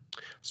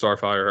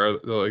Starfire.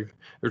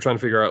 They're trying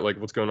to figure out like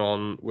what's going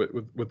on with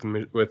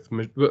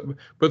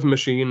the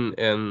machine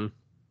and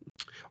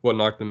what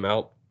knocked them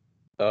out.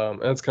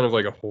 And it's kind of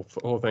like a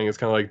whole thing. It's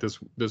kind of like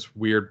this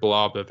weird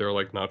blob that they're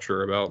like not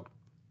sure about.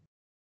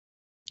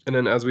 And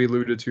then, as we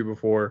alluded to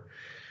before,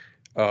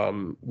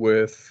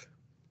 with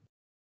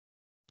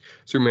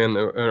Superman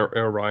and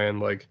Orion,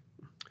 like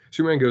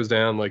Superman goes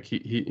down, like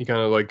he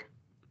kind of like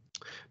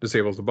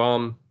disables the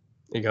bomb.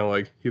 He kind of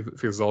like he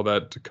feels all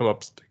that to come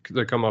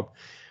up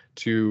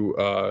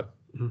to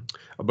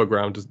above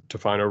ground to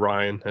find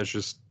Orion has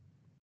just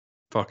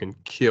fucking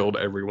killed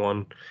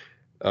everyone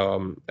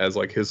as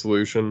like his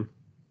solution.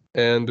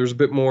 And there's a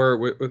bit more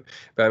with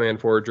Batman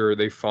Forager.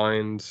 They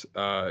find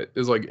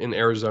is like in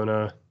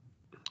Arizona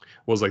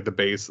was like the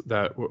base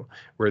that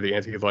where the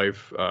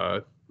anti-life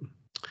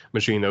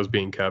machine that was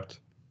being kept.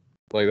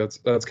 Like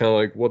that's kind of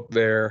like what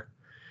their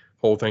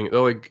whole thing. They're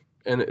like,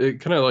 and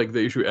it kind of like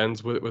the issue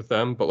ends with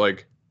them, but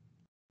like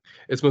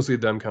it's mostly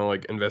them kind of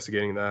like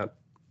investigating that.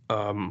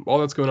 While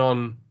that's going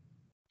on,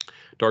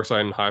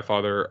 Darkseid and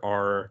Highfather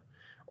are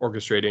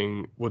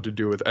orchestrating what to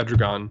do with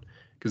Etrigan,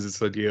 because it's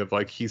the idea of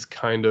like he's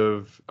kind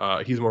of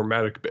he's more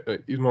magic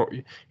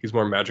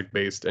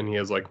based, and he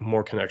has like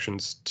more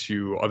connections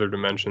to other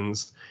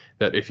dimensions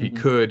that if he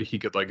could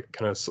like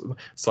kind of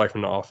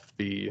siphon off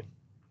the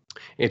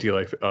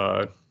anti-life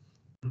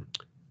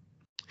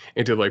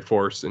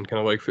force and kind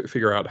of like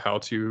figure out how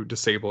to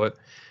disable it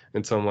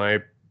in some way.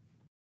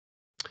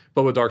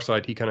 But with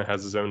Darkseid, he kind of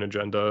has his own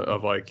agenda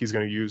of like he's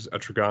going to use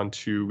Etrigan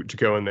to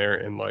go in there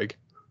and like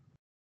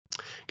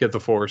get the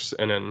force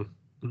and then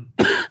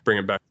bring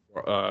it back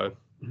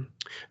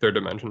their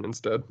dimension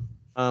instead.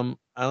 I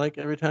like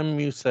every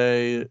time you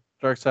say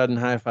Darkseid and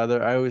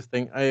Highfather,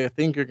 I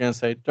think you're gonna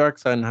say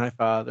Darkseid and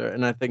Highfather,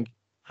 and I think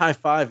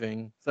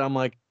high-fiving. So I'm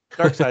like,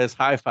 Darkseid is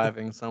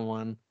high-fiving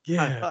someone.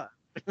 Yeah.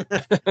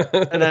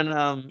 And then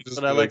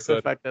but I like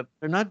the fact that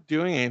they're not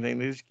doing anything.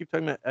 They just keep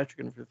talking about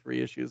Etrigan for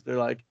 3 issues. They're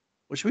like,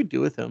 what should we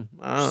do with him?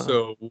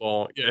 So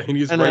long. Yeah, and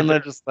he's and right then there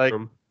they're just like,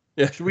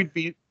 yeah. Should we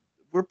be?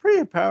 We're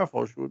pretty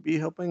powerful. Should we be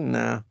helping?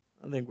 Nah.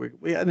 I think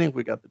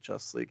we got the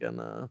Justice League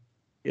and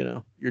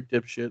your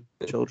dipshit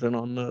children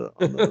on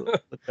the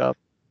job.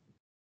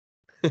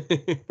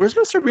 Where's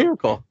Mr.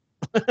 Miracle?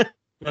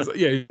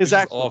 Yeah, his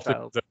actual off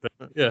child.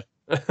 Yeah.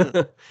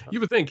 You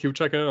would think he would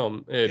check in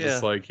on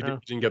just like he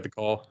didn't get the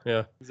call.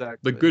 Yeah.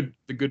 Exactly.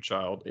 The good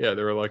child. Yeah,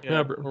 they were like,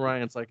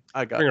 Orion's like,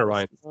 I got bring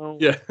Orion. No,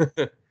 yeah.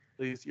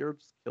 Please, you'll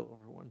just kill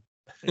everyone.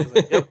 He's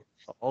like, yep,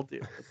 I'll do.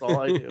 That's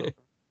all I do.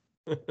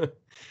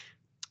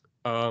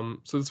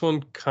 So this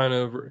one kind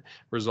of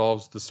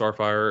resolves the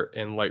Starfire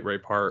and Light Ray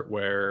part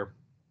where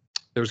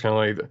there's kind of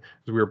like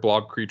this weird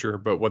blob creature,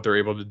 but what they're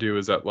able to do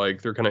is that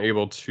like they're kind of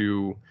able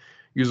to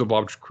use a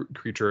blob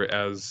creature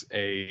as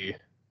a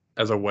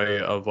way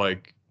of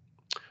like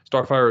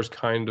Starfire is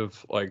kind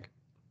of like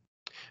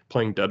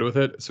playing dead with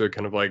it, so it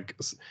kind of like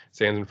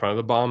stands in front of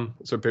the bomb,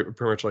 so pretty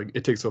much like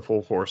it takes the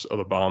full force of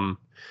the bomb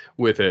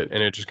with it,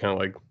 and it just kind of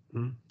like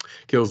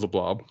kills the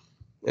blob,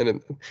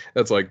 and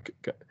that's like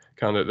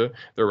kind of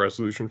the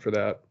resolution for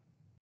that.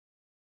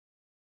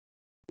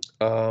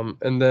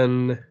 And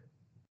then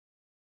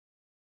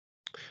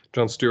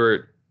John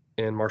Stewart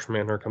and Martian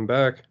Manhunter come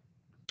back.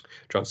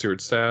 John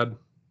Stewart's sad,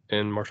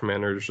 and Martian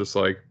Manhunter is just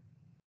like,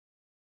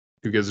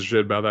 who gives a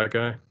shit about that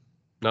guy?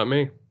 Not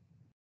me.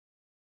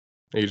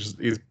 He's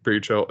pretty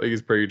chill.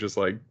 He's pretty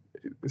pissed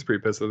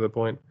at that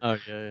point. Oh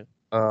yeah.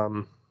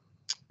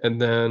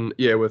 And then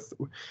with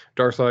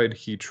Darkseid,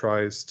 he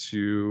tries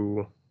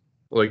to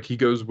he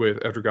goes with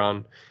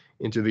Etrigan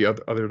into the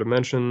other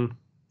dimension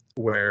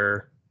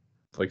where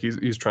like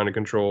he's trying to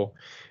control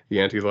the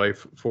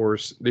anti-life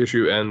force. The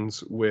issue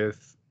ends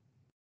with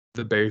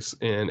the base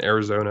in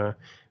Arizona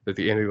that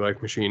the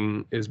anti-life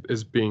machine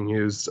is being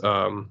used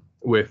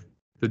with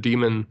the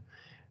demon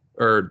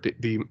or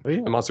the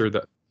monster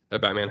that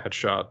Batman had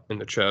shot in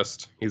the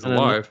chest. He's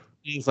alive.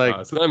 He's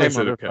like, so that makes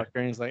it okay.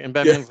 And he's like, and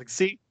Batman's like,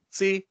 see,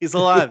 he's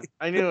alive.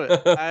 I knew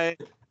it. I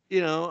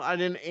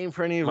didn't aim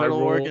for any vital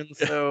organs,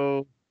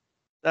 so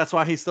that's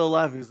why he's still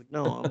alive. He's like,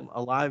 no, I'm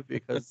alive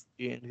because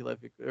the anti-life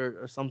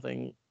or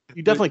something.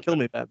 You definitely killed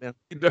me, Batman.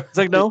 It's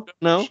like, no,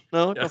 it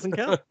doesn't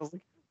count. I was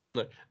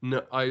like,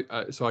 no,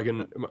 so I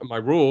can my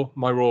rule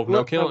of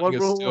no killing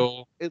is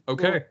still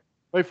okay.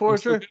 Wait,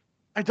 Forger,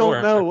 I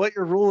don't know what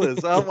your rule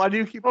is. Why do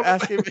you keep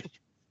asking me?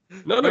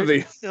 None of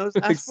these.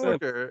 Ask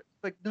Forger.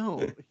 Like,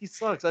 no, he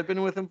sucks. I've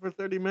been with him for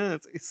 30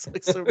 minutes. He's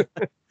like so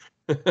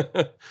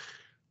bad.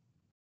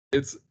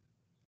 It's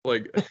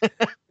like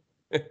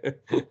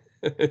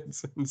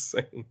It's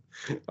insane.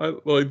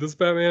 Like this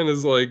Batman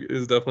is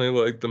definitely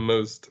like the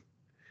most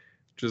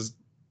just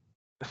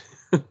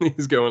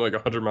he's going like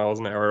 100 miles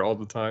an hour all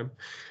the time.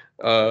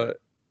 So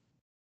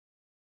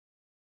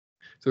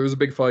there was a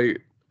big fight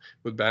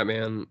with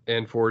Batman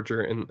and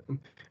Forger and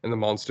the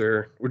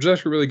monster, which is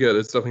actually really good.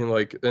 It's definitely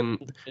like,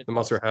 and the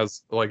monster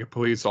has like a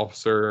police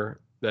officer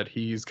that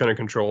he's kind of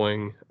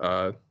controlling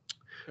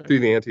through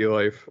the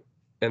anti-life,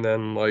 and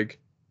then like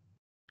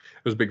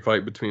there's a big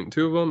fight between the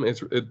two of them.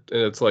 It's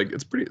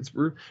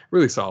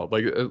really solid.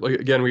 Like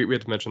again, we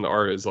have to mention the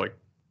art is like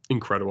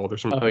incredible.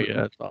 There's some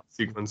awesome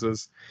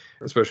sequences,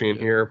 especially in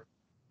here.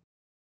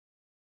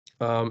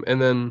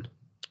 And then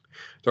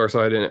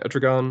Darkseid and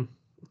Etrigan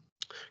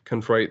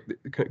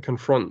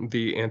confront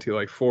the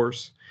anti-life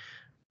force,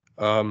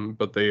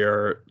 but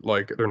they're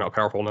not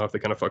powerful enough. They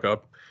kind of fuck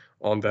up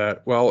on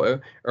that.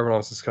 While everyone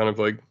else is kind of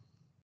like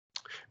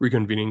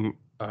reconvening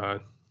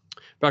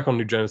back on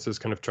New Genesis,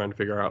 kind of trying to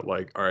figure out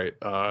like, all right,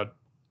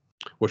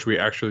 what should we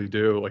actually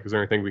do? Like, is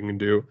there anything we can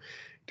do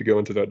to go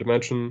into that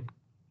dimension?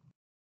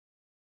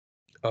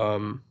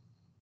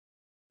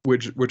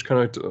 Which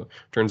kind of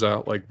turns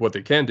out like what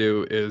they can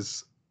do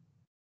is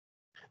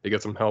they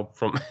get some help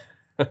from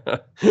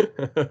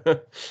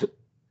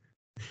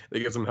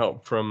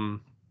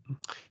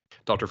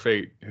Dr.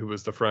 Fate, who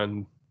was the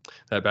friend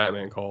that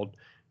Batman called,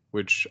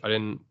 which I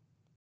didn't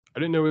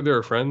know they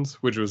were friends,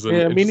 which was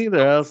me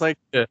neither. I was like,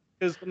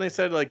 because when they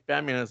said like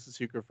Batman has a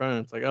secret friend,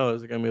 it's like, oh,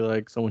 is it gonna be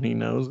like someone he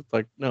knows? It's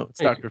like, no, it's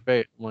Dr.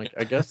 Fate. I'm like,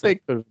 I guess they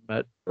could have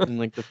met in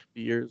like the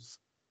 50 years.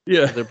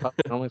 Yeah, their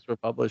comics were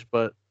published,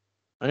 but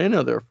I didn't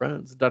know they were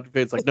friends. Dr.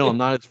 Fate's like, no, I'm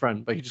not his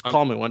friend, but he just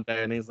called me one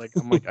day, and he's like,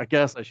 I'm like, I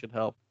guess I should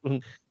help.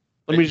 Let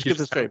me just get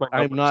this straight.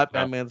 I'm not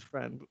Batman's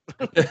friend.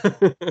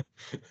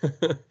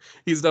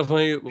 He's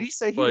definitely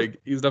he's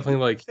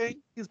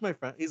my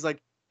friend. He's like,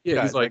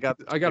 yeah, he's like,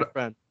 I got a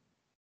friend.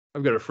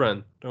 I've got a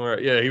friend. Don't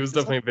worry. Yeah, he was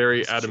definitely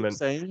very adamant.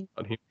 Saying,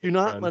 do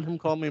not let him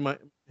call me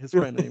his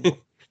friend anymore.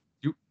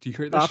 Do you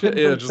hear that shit?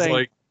 Yeah, just saying,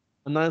 like,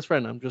 I'm not his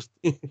friend. I'm just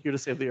here to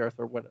save the Earth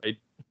or whatever.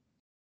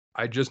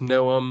 I just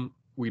know him.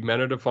 We met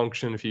at a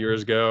function a few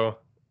years ago.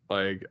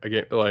 Like,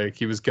 again, like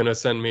he was gonna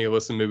send me a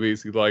list of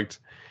movies he liked,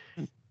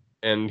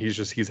 and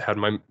he's had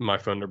my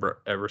phone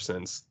number ever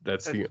since.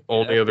 That's the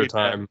only other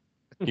time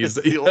he's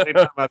the only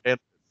time I've had.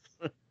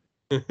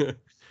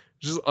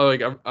 Just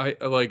like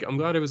I'm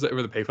glad it was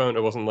over the payphone.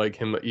 It wasn't like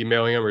him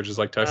emailing him or just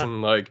like texting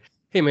him like,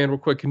 "Hey man, real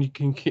quick, can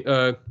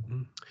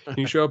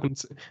you show up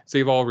and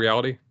save all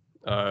reality?"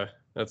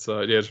 That's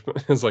yeah.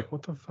 It's like,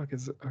 what the fuck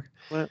is it?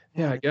 Okay.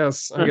 Yeah, I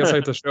guess I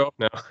have to show up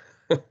now.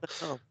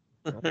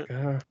 Like,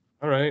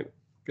 all right,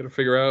 gotta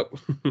figure out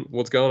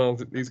what's going on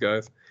with these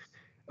guys.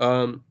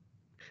 And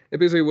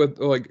basically with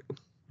like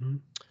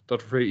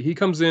Dr. Fate, he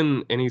comes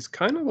in and he's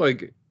kind of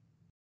like,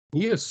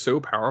 he is so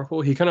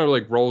powerful. He kind of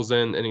like rolls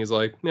in and he's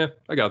like, yeah,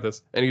 I got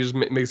this, and he just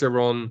makes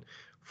everyone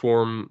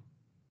form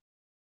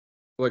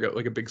like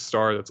a big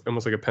star that's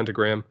almost like a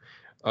pentagram,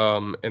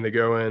 and they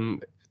go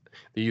in.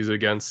 They use it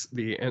against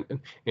the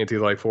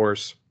anti-life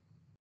force,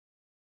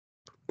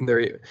 and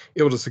they're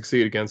able to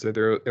succeed against it.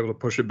 They're able to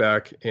push it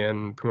back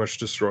and pretty much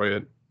destroy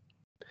it,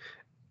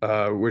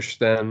 which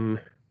then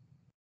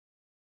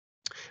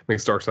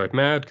makes Darkseid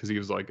mad because he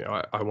was like,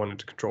 I wanted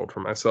to control it for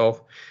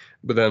myself.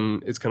 But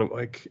then it's kind of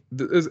like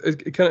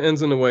it kind of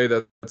ends in a way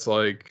that's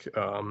like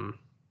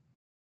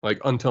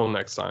until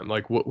next time.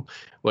 Like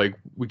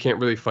we can't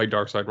really fight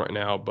Darkseid right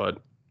now,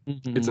 but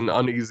it's an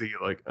uneasy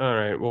like, all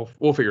right,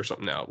 we'll figure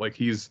something out. Like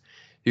he's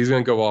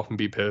gonna go off and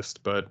be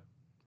pissed, but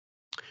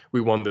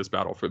we won this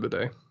battle for the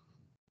day.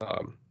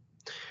 Then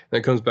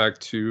it comes back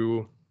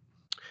to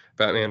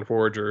Batman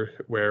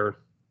Forager, where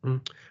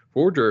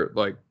Forager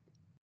like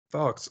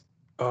fucks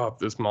up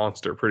this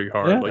monster pretty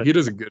hard. Yeah. Like he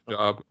does a good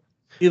job.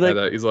 He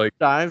like he's like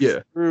dives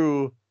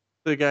through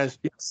the guy's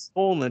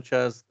hole in the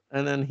chest,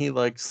 and then he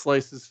like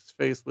slices his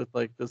face with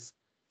like this.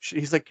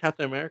 He's like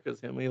Captain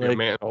America's him. He like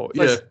manhole,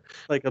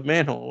 like a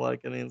manhole,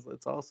 like, and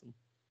it's awesome.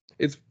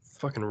 It's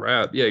fucking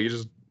rad. Yeah, you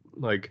just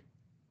like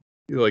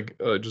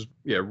just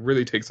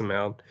really takes him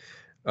out.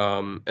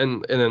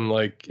 And then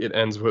like it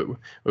ends with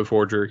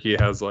Forger. He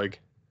has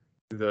like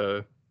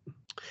the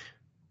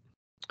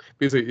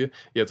basically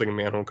it's like a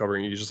manhole cover,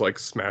 and he just like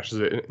smashes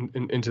it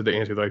into the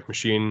anti-life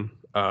machine.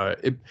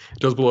 It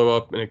does blow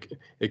up, and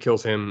it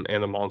kills him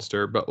and the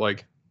monster, but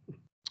like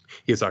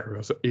he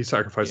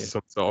sacrifices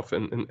himself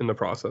in the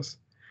process.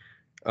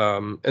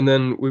 And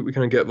then we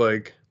kind of get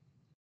like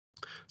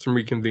some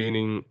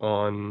reconvening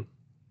on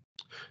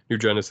New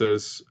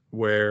Genesis,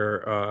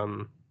 where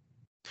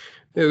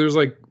there's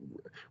like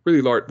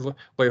really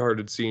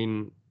lighthearted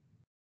scene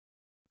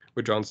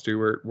with Jon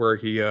Stewart where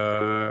he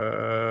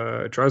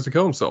tries to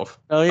kill himself.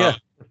 Oh yeah,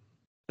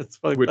 it's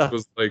funny. Which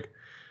was like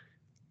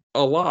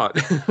a lot.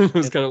 It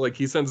was kind of like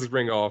he sends his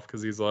ring off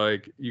because he's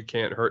like, you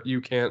can't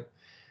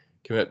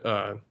commit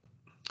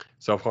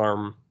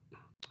self-harm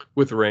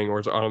with the ring, or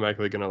it's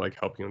automatically gonna like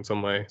help you in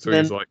some way. So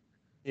he's like,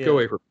 go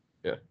away from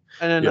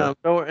and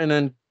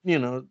then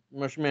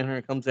Martian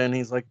Manhunter comes in.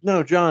 He's like,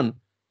 no, John,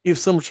 You have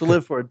so much to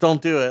live for.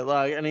 Don't do it.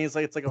 Like, and he's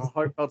like, it's like a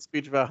heartfelt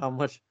speech about how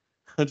much.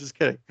 I'm just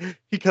kidding.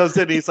 He comes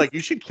in and he's like,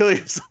 you should kill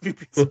yourself, you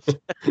piece of shit.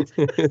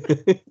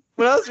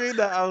 When I was reading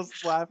that, I was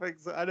laughing.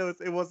 So I know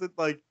it wasn't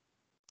like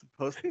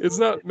supposed to be It's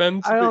funny. not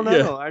meant to I don't be.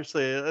 Yeah. know,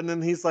 actually. And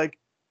then he's like,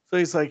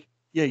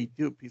 yeah, you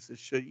do it, piece of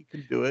shit. You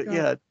can do it. God.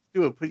 Yeah,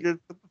 do it. Put the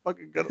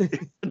fucking gun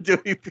on. Do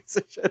it, you piece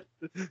of shit.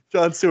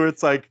 John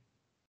Stewart's like,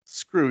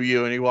 screw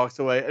you. And he walks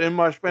away. And then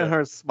Marshman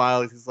Hurst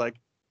smiles. He's like,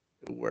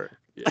 it worked.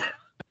 Yeah.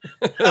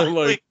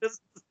 Like,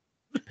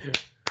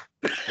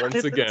 once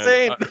it's again,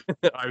 insane.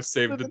 I've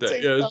saved the It's day.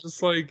 insane Yeah, it's stuff.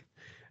 just like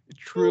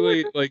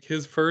truly like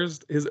his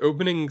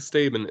opening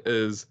statement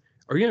is,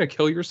 "Are you gonna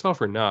kill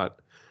yourself or not?"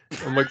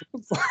 I'm like,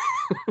 what the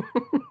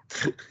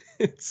fuck?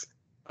 It's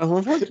I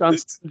love how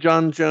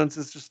John Jones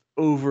is just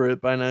over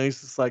it by now.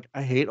 He's just like,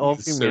 I hate all of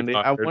he's so humanity.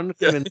 I tired. want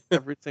to Yeah. convince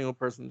every single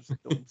person to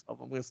just kill himself.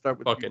 I'm going to start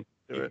with you. Fucking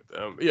Do it. hate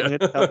them. I'm Yeah. going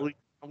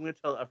to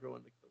tell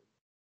everyone to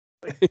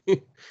kill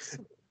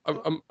himself.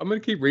 I'm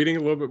gonna keep reading a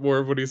little bit more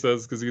of what he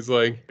says because he's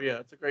like, Yeah,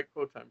 it's a great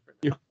quote time for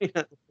now.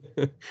 Yeah.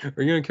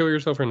 "Are you gonna kill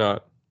yourself or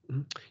not?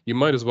 You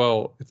might as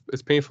well.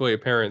 It's painfully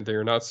apparent that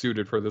you're not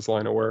suited for this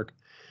line of work.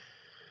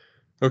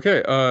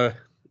 Okay,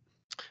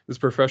 this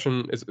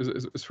profession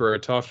is for a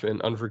tough and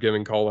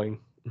unforgiving calling,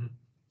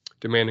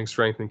 demanding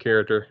strength and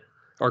character.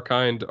 Our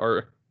kind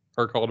are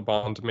called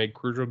upon to make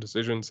crucial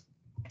decisions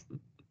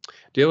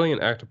daily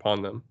and act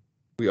upon them.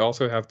 We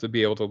also have to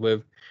be able to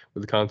live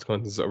with the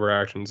consequences of our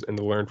actions and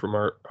to learn from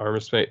our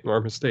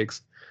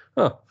mistakes."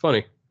 Huh,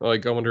 funny.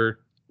 Like, I wonder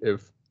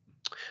if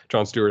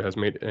Jon Stewart has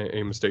made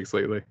any mistakes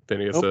lately that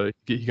he has Nope.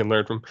 he can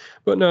learn from.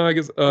 But no, I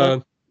guess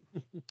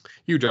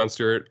you, Jon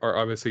Stewart, are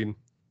obviously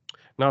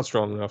not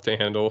strong enough to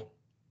handle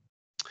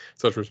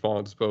such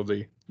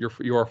responsibility.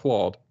 You are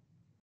flawed.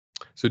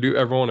 So do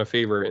everyone a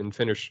favor and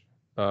finish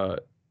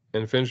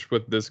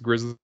with this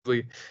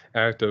grisly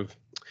act of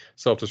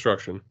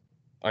self-destruction.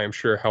 I am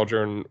sure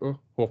Haljourn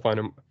will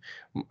find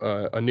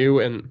a new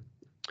and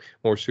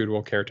more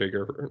suitable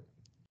caretaker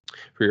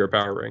for your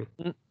power ring.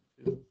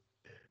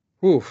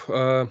 Oof.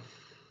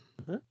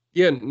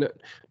 Yeah.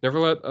 Never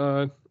let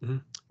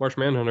Marsh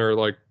Manhunter,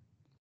 like,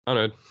 I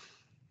don't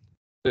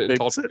know,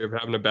 talk to you of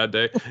having a bad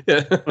day.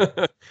 Yeah.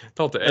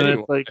 Talk to And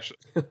anyone. it's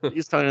like,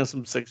 he's talking to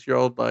some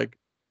 6-year-old, like,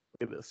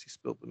 look at this, you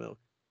spilled the milk.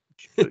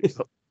 You kill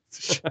yourself.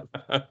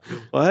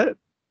 What?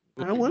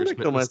 I don't want to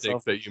kill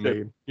myself. That you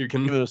made. You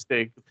can make a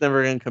mistake. It's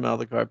never gonna come out of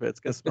the carpet. It's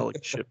gonna smell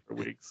like shit for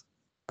weeks.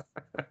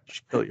 You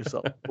should kill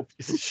yourself. Oh,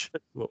 piece of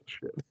shit. Little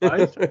shit.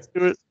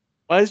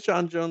 Why is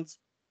John Jones?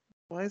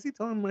 Why is he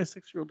telling my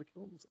 6-year-old to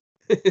kill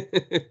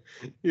himself?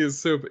 He is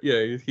so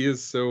he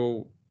is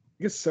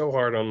so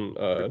hard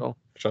on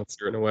Jon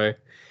Stewart in a way.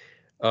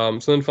 So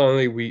then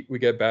finally we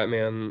get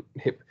Batman,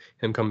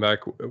 him come back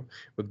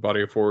with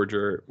Body of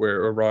Forager,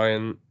 where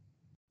Orion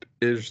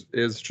is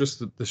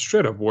just the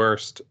straight up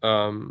worst.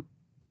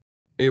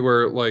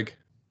 Where like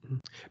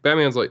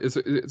Batman's like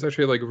it's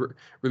actually like a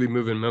really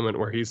moving moment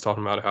where he's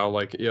talking about how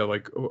like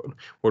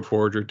what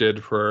Forager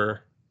did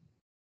for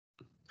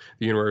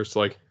the universe,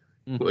 like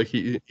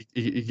he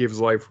gave his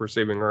life for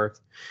saving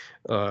Earth,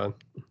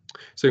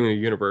 saving the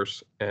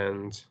universe,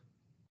 and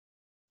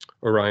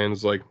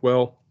Orion's like,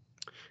 well,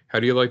 how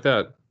do you like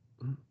that?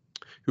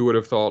 Who would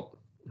have thought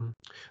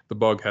the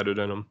bug had it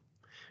in him?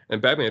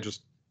 And Batman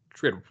just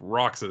straight up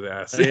rocks his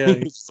ass. Yeah,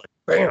 he's just like,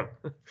 bam,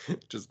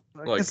 just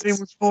like his name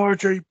was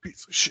Forager, you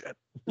piece of shit.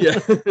 Yeah.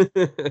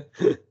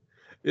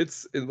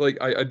 It's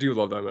like I do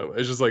love that moment.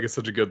 It's just like it's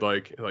such a good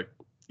like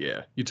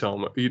yeah, you tell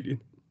him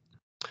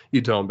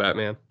you tell him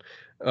Batman.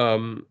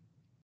 And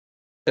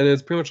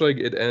it's pretty much like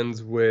it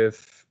ends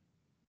with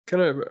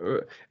kind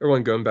of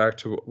everyone going back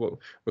to what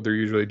they're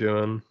usually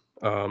doing.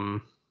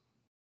 And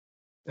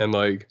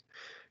like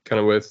kind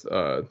of with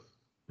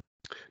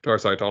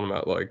Darkseid talking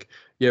about like,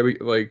 yeah, we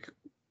like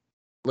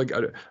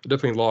I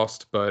definitely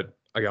lost, but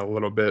I got a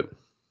little bit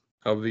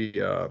of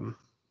the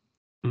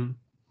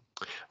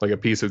like a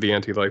piece of the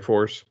anti-life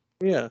force.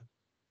 Yeah.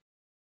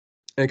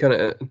 And it kind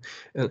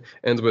of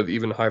ends with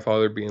even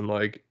Highfather being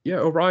like, yeah,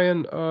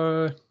 Orion,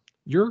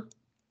 you're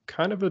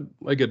kind of a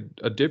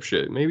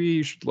dipshit. Maybe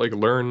you should like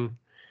learn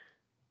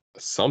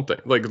something,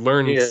 like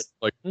learn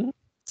like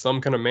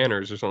some kind of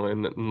manners or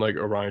something. And like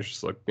Orion's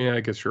just like, yeah,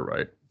 I guess you're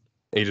right.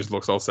 And he just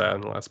looks all sad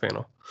in the last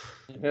panel.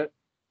 Yeah.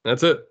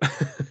 That's it.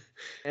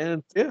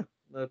 And yeah,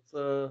 that's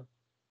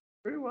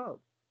pretty wild.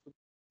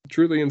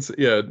 Truly,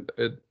 yeah,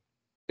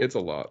 it's a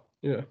lot.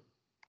 Yeah.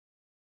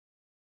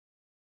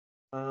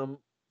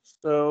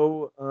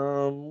 So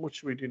what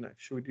should we do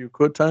next? Should we do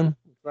quote time?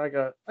 I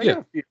got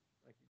a few.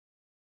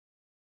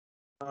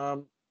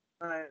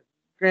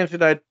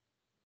 Granted, I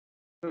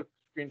took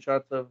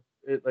screenshots of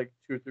it like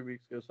 2 or 3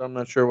 weeks ago, so I'm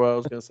not sure what I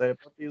was gonna say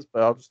about these,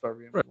 but I'll just start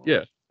reading. Right.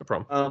 Yeah, no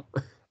problem.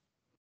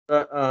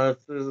 So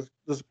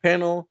there's a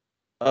panel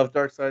of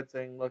Darkseid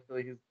saying,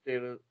 luckily his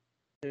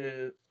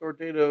stored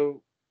data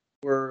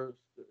were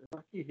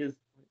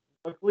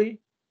luckily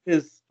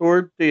his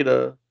stored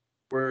data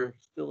were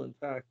still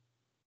intact.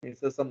 And he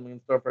says something in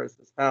Starfire,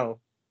 says how,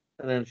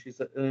 And then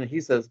and then he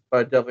says,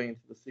 by delving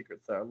into the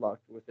secrets that are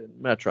locked within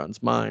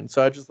Metron's mind.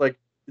 So I just like,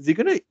 is he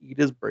gonna eat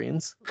his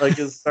brains? Like,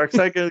 is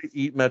Darkseid gonna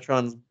eat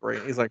Metron's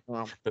brain? He's like,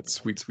 oh, That's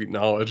sweet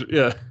knowledge.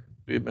 Yeah.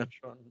 eat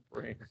Metron's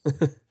brain.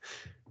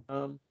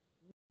 I'm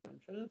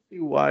trying to see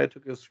why I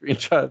took a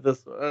screenshot of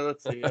this.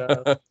 Let's see.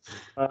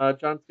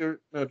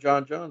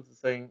 John Jones is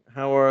saying,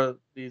 how are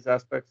these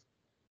aspects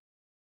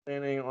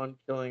planning on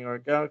killing our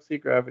galaxy?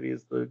 Gravity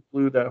is the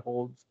glue that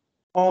holds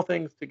all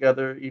things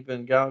together,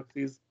 even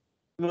galaxies.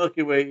 The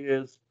Milky Way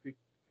is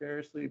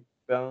precariously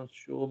balanced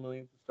jewel,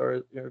 millions of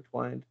stars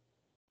intertwined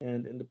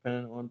and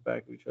independent on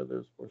back of each other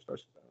as four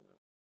stars.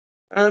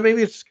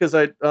 Maybe it's just because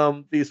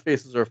these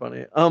faces are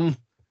funny.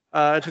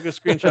 I took a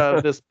screenshot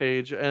of this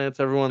page and it's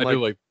everyone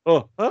like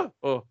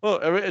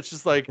it's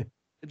just like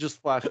it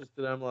just flashes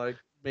to them like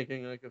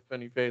making like a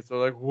funny face. They're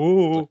like,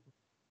 whoa.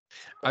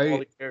 All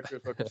the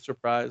characters are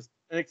surprised,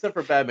 and except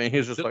for Batman,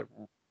 he's just like.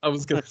 I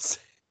was gonna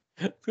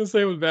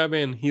say with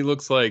Batman, he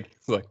looks like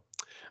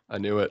I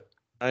knew it.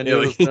 I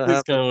knew it was gonna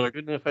happen. Kind of like,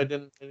 even if I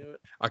didn't, I knew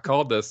it. I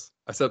called this.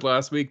 I said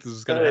last week this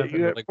was gonna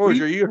happen.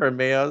 Forger, you heard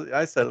me.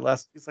 I said it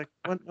last week. He's like,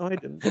 what? No, I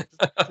didn't.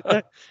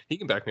 He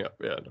can back me up.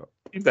 Yeah, no.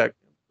 He backed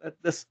me up.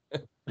 This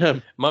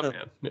my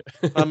man.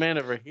 My man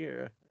over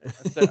here.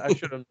 I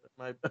showed him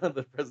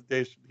the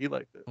presentation. He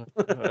liked it.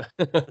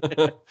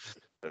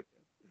 Okay.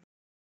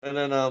 And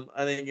then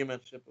I think you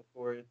mentioned it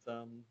before. It's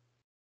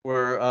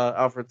where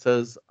Alfred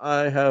says,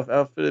 "I have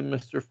outfitted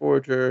Mr.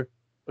 Forger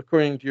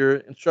according to your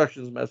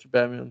instructions, Master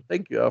Batman."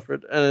 Thank you,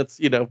 Alfred. And it's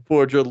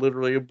Forger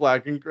literally in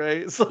black and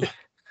gray. So,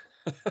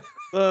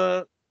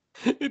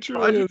 it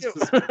truly is.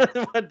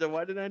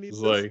 Why did I need this?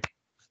 Like,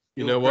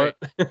 you know what?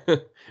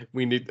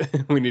 we need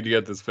to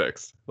get this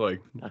fixed. Like,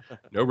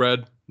 no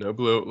red, no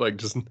blue, like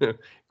just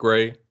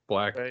gray,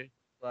 black, and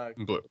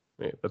blue.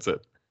 Yeah, that's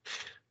it.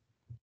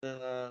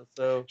 And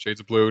so shades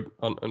of blue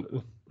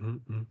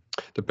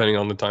depending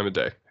on the time of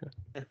day.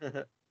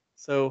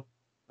 so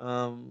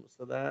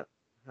that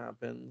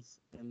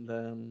happens, and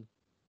then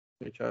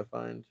let me try to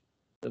find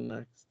the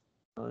next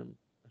time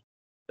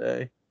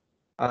day.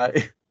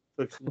 I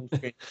took some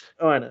screen.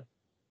 Oh, I know.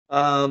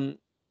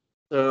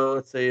 So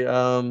let's see.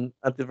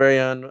 At the very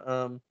end,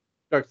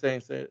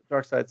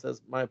 Darkseid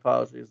says, "My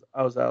apologies.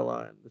 I was out of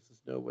line. This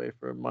is no way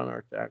for a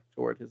monarch to act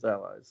toward his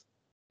allies."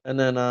 And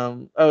then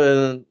and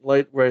then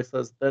Light Ray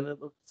says, "Then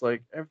it looks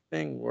like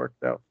everything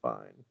worked out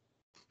fine.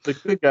 The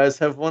good guys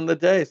have won the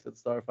day," said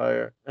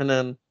Starfire. And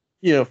then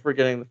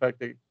forgetting the fact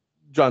that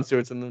John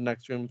Stewart's in the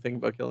next room thinking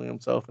about killing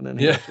himself, and then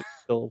he actually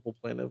killed a whole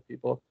planet of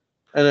people.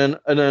 And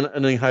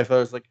then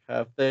Highfire's like,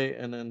 "Have they?"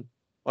 And then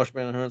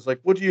Washman and Hearn's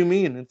like, "What do you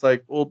mean?" It's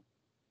like, well,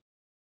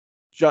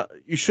 John,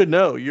 you should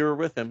know. You were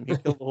with him. He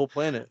killed the whole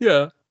planet.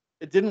 Yeah.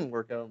 It didn't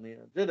work out in the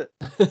end, did it?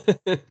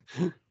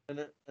 And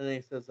then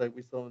he says like,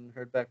 we still haven't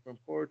heard back from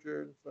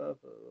Forger and stuff.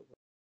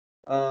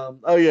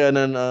 Oh yeah, and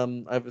then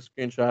I have a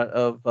screenshot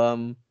of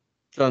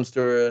John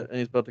Stewart, and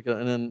he's about to kill,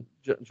 and then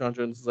John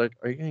Jones is like,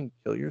 "Are you going to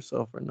kill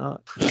yourself or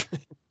not?"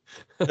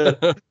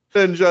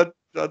 Then John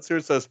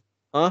Stewart says,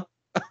 "Huh?"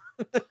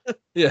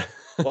 Yeah.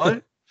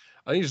 What?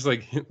 I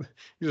think he's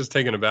just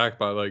taken aback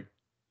by like,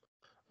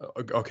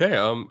 okay,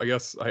 I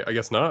guess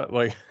not.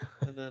 Like.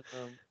 And then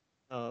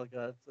oh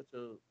god, it's such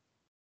a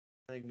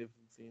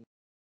magnificent scene.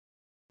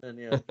 And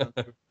yeah, John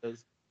Stewart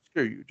says,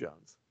 "Screw you,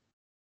 Jones,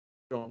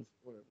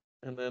 whatever."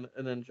 And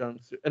then John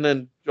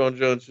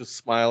Jones just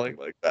smiling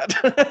like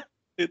that.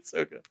 It's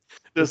so good.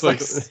 Just like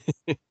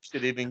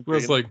shit-eating.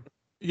 It's like,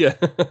 yeah,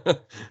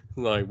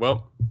 like,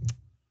 well,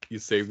 you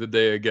saved the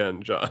day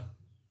again, John.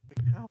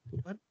 Like, how?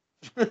 What?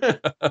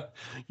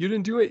 You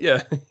didn't do it,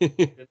 yeah.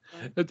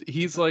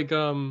 He's like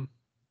Leonard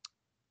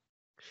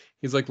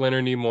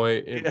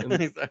Nimoy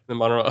in the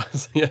Monorail.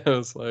 Yeah,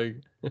 it's like,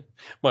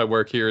 my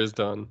work here is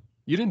done.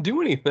 You didn't do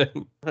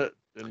anything.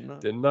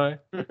 Didn't I?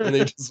 And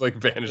he just like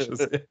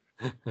vanishes.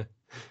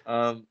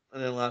 And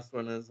then last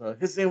one is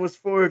his name was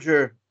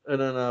Forger, and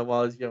then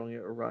while he's yelling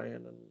at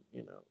Orion,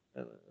 and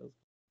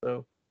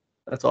so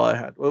that's all I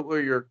had. What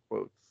were your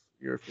quotes?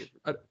 Your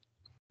favorite? I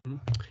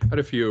had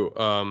a few.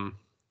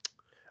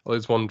 At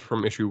least one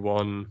from issue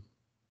 1.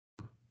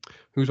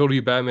 Who told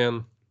you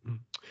Batman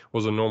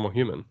was a normal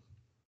human?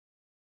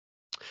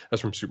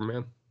 That's from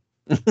Superman.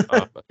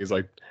 He's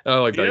like, I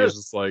like that. He's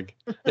just like,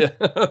 yeah.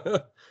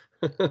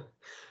 He's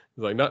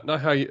like, not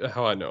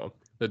how I know him.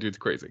 That dude's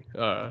crazy.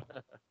 I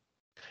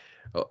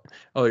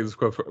like this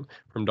quote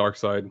from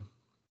Darkseid.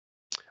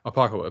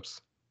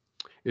 Apocalypse.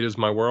 It is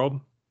my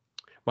world,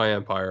 my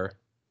empire,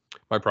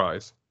 my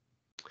prize.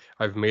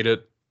 I've made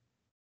it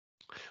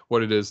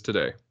what it is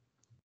today.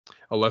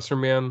 A lesser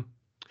man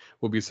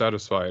will be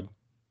satisfied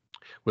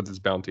with his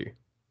bounty,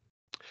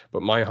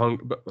 but my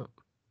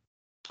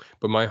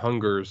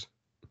hungers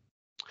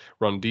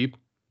run deep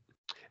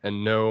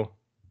and no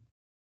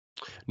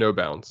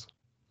bounds.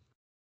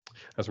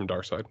 That's from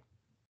Darkseid.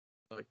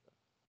 I like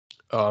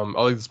that. I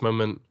like this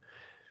moment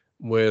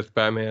with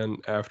Batman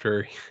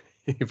after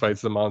he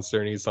fights the monster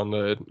and he's on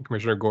the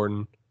Commissioner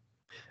Gordon.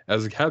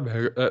 As a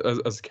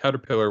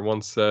caterpillar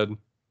once said,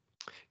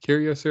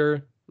 "Curious,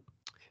 sir,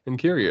 and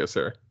curious,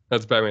 sir.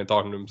 That's Batman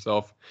talking to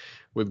himself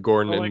with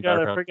Gordon Oh in my the god,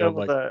 I background. forgot about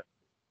Like, that.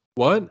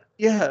 what?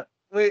 Yeah.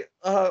 Wait,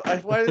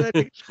 why didn't I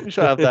take a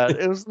screenshot of that?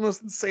 It was the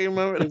most insane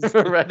moment I've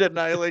ever read it, and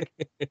I like,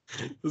 This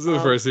is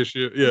the first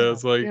issue. Yeah,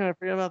 it's like I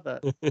forgot about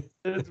that.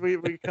 We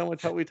kind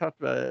of we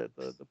talked about it at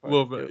the a party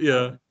little bit. too.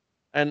 Yeah,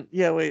 And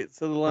yeah, wait.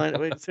 So the line.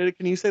 Wait. So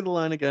can you say the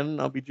line again?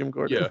 And I'll be Jim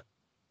Gordon.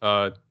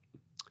 yeah.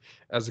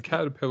 As a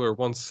caterpillar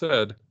once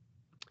said,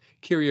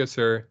 "Curious,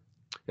 sir,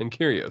 and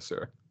curious,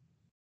 sir."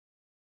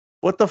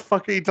 What the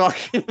fuck are you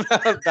talking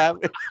about?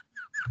 That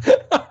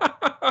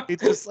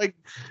it's just like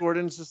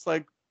Gordon's just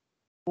like,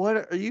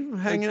 what are you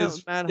hanging out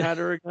with Mad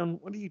Hatter again?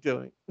 What are you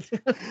doing?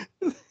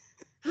 Is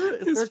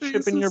there a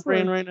chip in your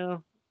brain right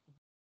now?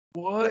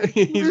 What?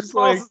 He's just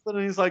like, and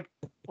he's like,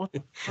 what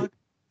the fuck?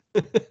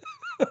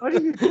 What are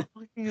you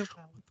talking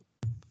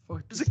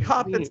about? There's a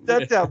cop that's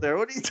dead down there.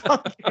 What are you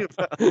talking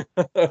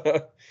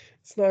about?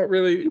 It's not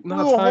really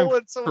not time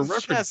for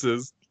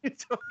references.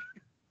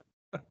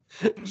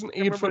 There's an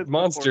 8-foot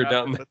monster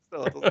down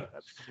there.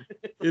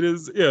 It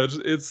is, yeah.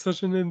 It's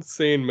such an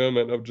insane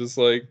moment of just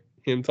like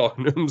him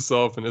talking to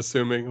himself and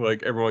assuming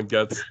like everyone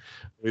gets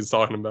what he's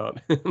talking about.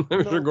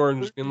 Mr.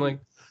 Gordon just being like,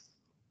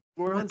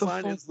 Gordon's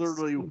line is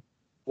literally,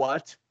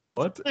 what?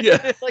 What?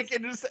 Yeah. Like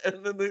it just,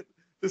 and then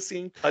the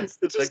scene cuts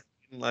to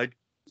like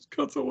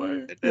cuts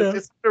away.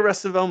 It's a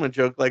Arrested Development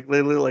joke, like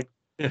literally, like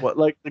what,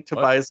 like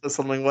Tobias says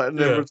something, what, and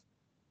then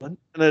what? And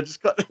then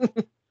just cut.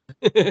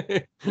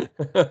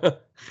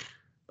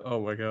 Oh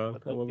my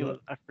god,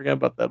 I forgot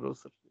about that. It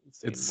was such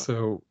insane. It's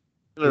so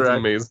it's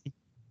amazing.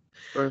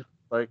 Or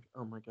like,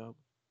 oh my god.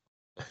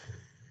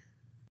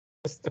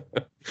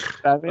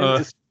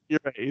 Batman you're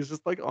right. He's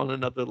just like on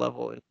another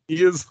level.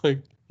 He is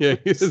like, yeah,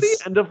 he's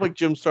the end of like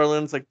Jim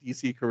Starlin's like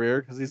DC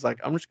career, because he's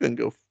like, I'm just gonna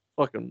go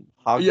fucking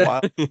hog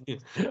wild.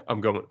 I'm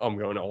going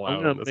all out.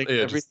 I'm gonna make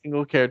every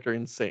single character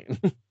insane.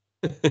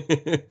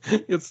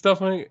 It's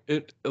definitely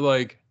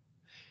like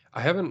I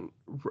haven't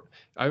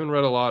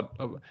read a lot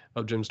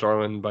of Jim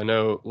Starlin, but I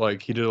know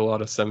like he did a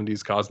lot of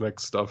 70s cosmic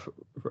stuff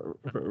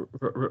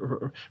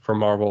for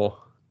Marvel,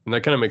 and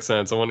that kind of makes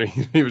sense. I wonder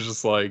if he was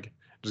just like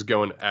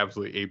going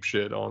absolutely ape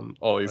shit on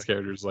all these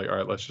characters. Like, all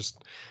right, let's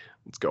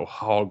go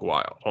hog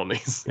wild on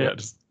these. Yeah,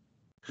 just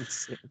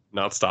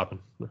not stopping.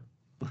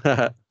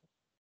 I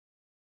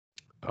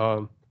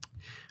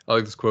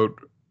like this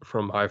quote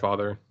from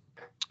Highfather.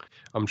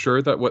 I'm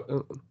sure that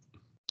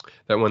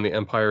when the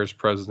Empire's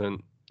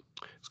president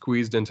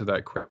squeezed into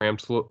that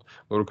cramped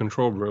little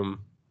control room,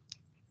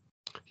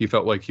 he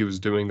felt like he was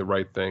doing the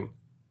right thing.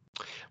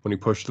 When he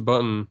pushed the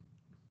button,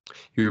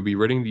 he would be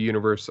ridding the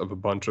universe of a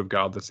bunch of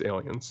godless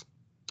aliens.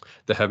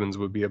 The heavens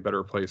would be a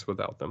better place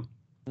without them.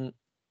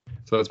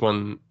 So that's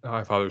when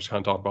Highfather's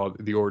kind of talk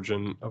about the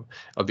origin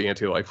of the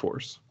anti-life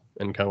force,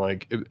 and kind of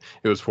like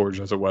it was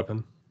forged as a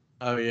weapon.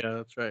 Oh yeah,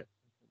 that's right.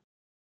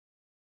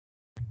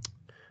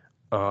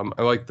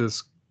 I like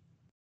this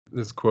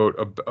quote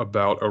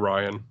about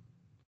Orion.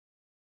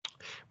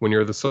 When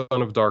you're the son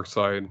of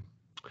Darkseid,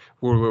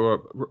 ruler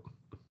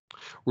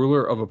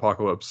of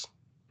Apocalypse,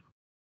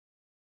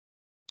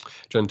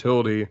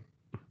 gentility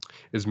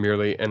is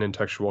merely an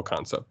intellectual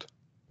concept.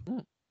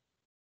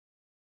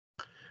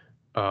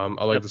 I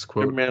like this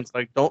quote. Man's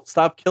like, don't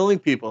stop killing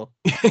people.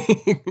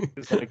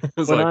 It's like,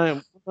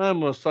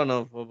 I'm a son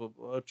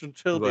of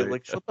gentility.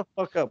 Like, shut the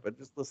fuck up and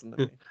just listen to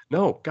me.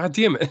 No, god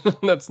damn it.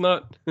 That's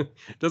not,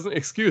 doesn't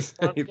excuse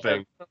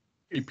anything.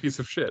 You piece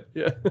of shit.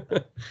 Yeah.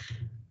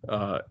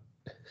 I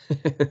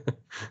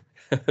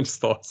just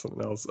thought of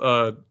something else.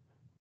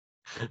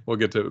 We'll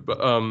get to it, but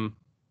I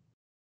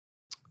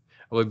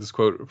like this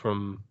quote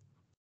from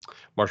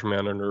Martian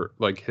Manhunter,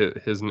 like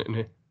his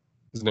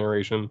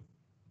narration.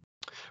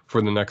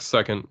 For the next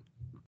second,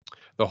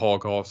 the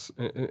Holocaust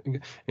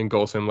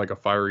engulfs him like a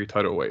fiery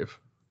tidal wave,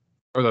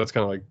 or that's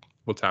kind of like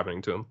what's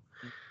happening to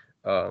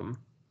him.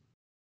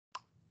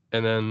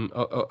 And then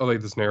I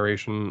like this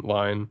narration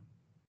line.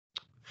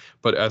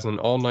 But as in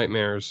all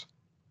nightmares,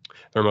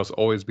 there must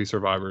always be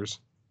survivors.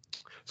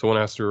 Someone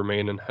has to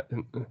remain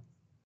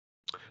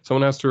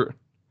someone has to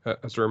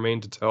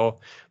remain to tell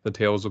the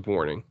tales of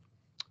warning.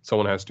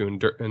 Someone has to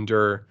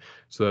endure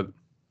so that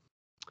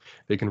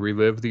they can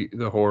relive the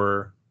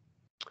horror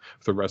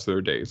for the rest of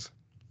their days.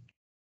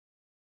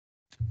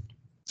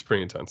 It's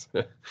pretty intense.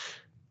 I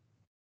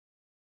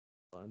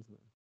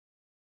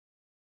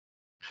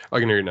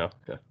can hear you now.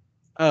 Yeah.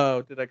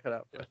 Oh, did I cut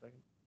out for a second?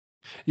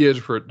 Yeah,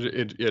 just for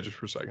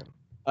a second.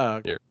 Oh,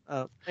 okay.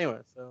 Anyway,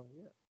 so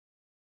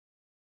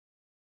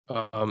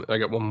yeah. I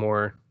got one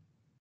more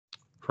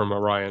from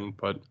Orion,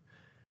 but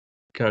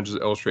kind of just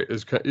illustrate.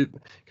 It kind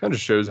of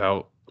just shows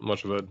how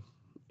much of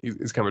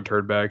he's kind of a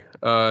turd bag.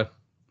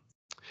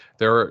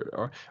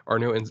 There are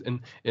no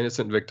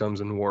innocent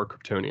victims in war,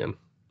 Kryptonian.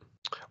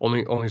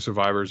 Only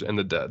survivors and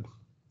the dead.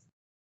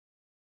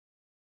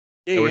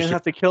 Yeah, you didn't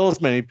have to kill as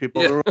many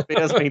people. Yeah. There wouldn't be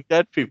as many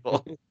dead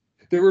people.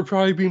 There would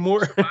probably be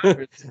more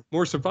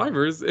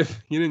survivors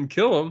if you didn't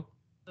kill them.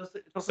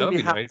 It doesn't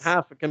be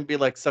half. It can be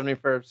like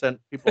 75%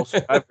 people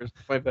survivors,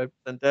 25%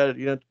 dead.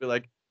 You don't have to be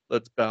like,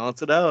 let's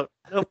balance it out.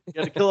 Nope, you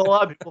got to kill a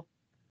lot of people.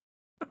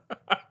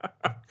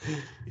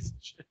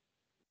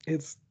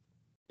 It's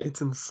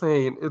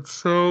insane. It's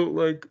so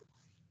like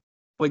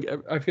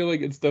I feel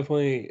like it's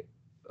definitely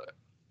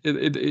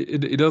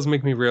it does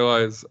make me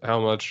realize how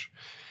much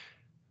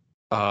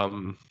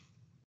I'll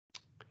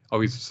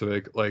be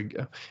specific, like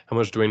how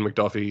much Dwayne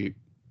McDuffie,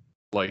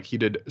 like he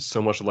did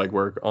so much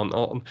legwork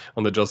on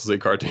the Justice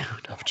League cartoon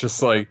of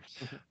just like,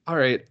 all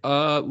right,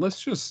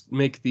 let's just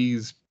make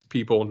these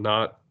people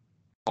not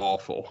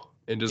awful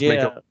and just make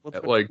them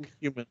like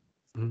human,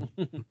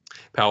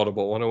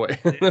 palatable in a way,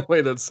 in a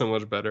way that's so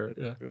much better.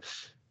 Yeah.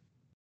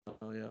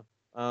 Oh yeah.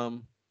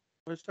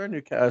 Let's start a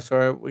new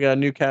sorry, we got a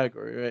new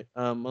category, right?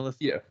 Unless,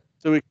 Yeah.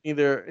 so we can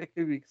either, it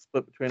could be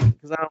split between,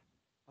 because I don't.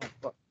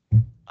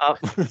 Oh,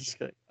 fuck. Just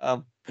kidding.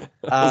 I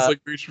was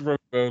like reaching for my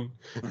phone,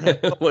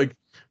 like,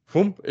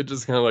 whoop, it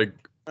just kind of like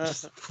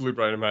just flew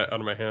right out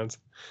of my hands.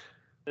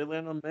 Did they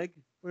land on Meg?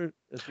 Where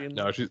is she?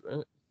 No,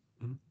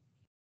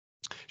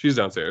 she's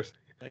downstairs.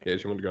 Yeah,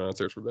 she wanted to go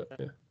downstairs for a bit.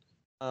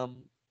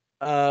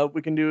 Yeah.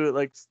 We can do it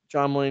like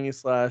John Mulaney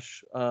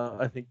 /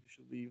 I think you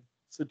should leave.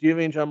 So do you have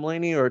any John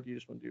Mulaney, or do you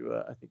just want to do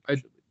I think you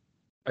should leave?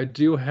 I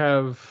do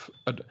have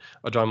a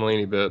John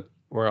Mulaney bit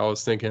where I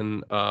was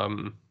thinking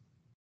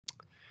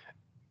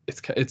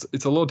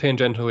it's a little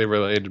tangentially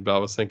related, but I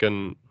was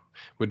thinking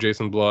with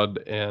Jason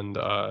Blood and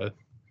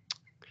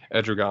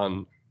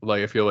Etrigan,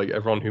 like I feel like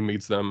everyone who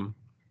meets them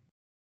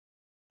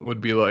would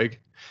be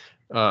like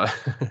he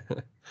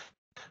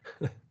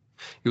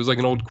was like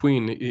an old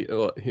queen.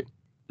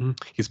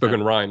 He spoke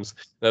in rhymes.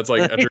 That's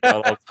like Etrigan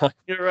all the time.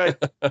 You're right.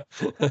 Oh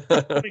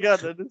my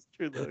God, that is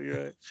true though.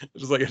 You're right.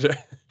 Just like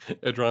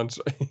Edron,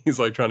 he's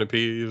like trying to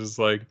pee. He's just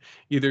like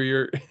either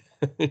you're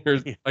I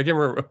can't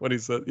remember what he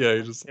said. Yeah,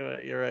 he just.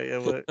 You're right.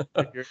 Yeah,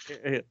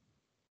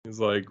 he's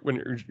like when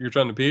you're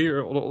trying to pee,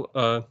 you're old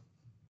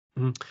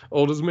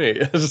as me.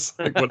 It's just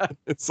like what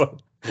it's like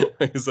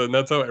he said. And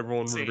that's how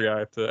everyone would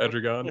react to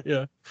Etrigan.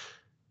 Yeah.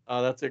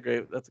 Oh, that's a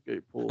great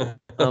pool.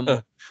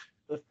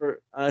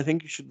 I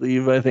think you should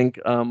leave. I think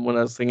when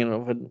I was thinking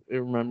of it, it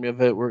reminded me of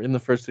it. We're in the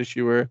first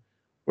issue where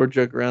we're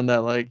joking around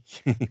that like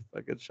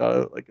fucking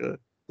shot like a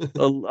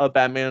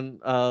Batman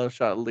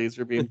shot a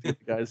laser beam through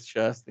the guy's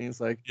chest, and he's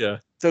like, yeah,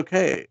 it's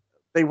okay.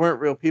 They weren't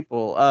real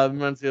people.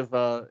 Reminds me of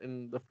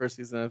in the first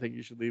season, I think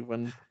you should leave,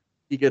 when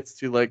he gets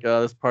to like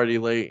this party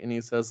late and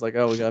he says like,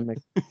 oh, we gotta make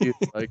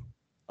like,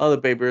 oh, the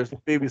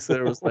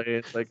babysitter was late.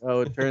 It's like,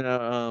 oh, it turned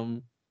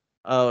out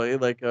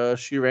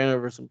she ran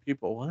over some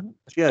people. What?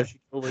 Yeah, she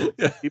killed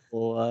like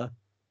people.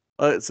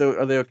 So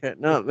are they okay?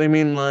 No, they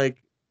mean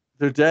like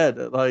they're dead.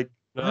 Like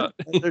what?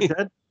 They're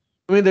dead.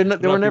 I mean, they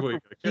were never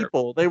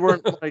people. They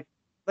weren't like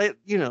they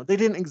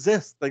didn't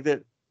exist. Like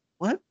that.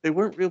 What? They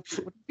weren't real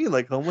people. What do you mean,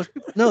 like homeless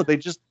people? No, they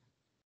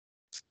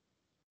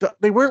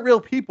weren't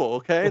real people.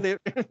 Okay, they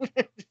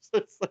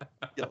just like,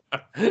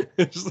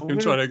 just like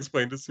trying to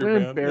explain to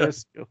Superman.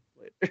 Embarrass you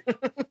later.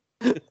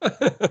 That's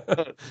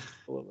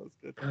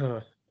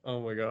good. Oh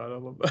my God, I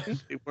love that.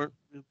 They weren't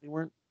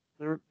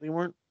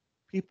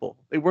people.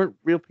 They weren't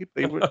real people.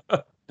 They were.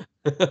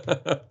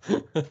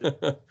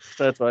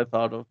 That's what I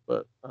thought of,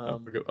 but oh,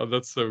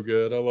 that's so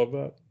good. I love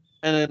that.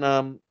 And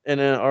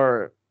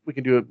then we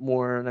can do it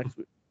more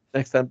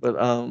next time. But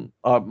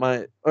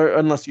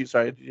unless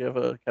did you have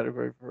a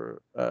category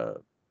for I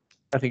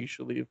think you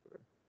should leave?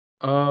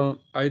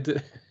 I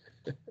did.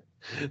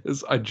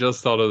 I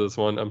just thought of this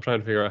one. I'm trying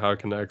to figure out how it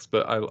connects,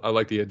 but I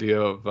like the idea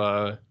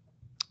of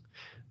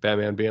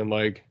Batman being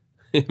like,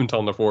 even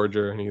telling the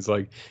Forager, and he's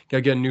like,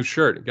 gotta get a new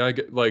shirt. Gotta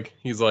get like,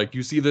 he's like,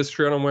 you see this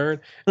shirt I'm wearing?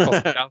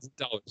 It costs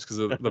 $1,000 because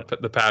of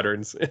the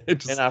patterns.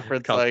 And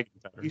Alfred's like,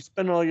 you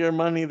spend all your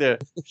money there.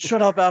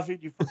 Shut up,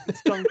 Alfred, you fucking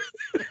skunk.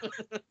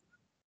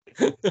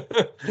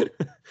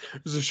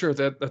 There's a shirt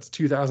that's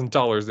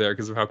 $2,000 there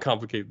because of how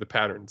complicated the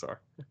patterns are.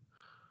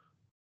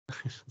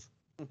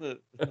 Love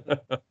that.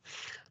 That's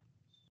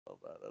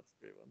a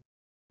great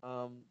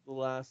one. The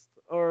last,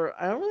 or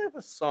I don't really have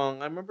a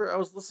song. I remember I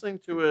was listening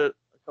to it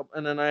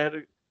and then I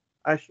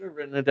should have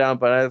written it down,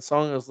 but I had a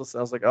song I was listening.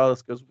 I was like, oh,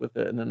 this goes with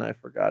it, and then I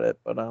forgot it.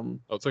 But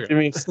it's okay. Give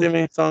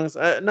me songs.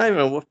 Not even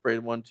a Wolf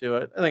Parade one too.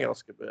 I think I'll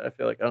skip it. I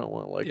feel like I don't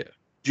want to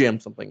jam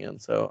something in,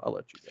 so I'll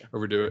let you go.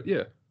 Overdo it,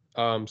 yeah.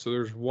 So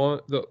there's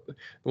one, the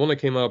one that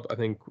came up, I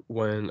think,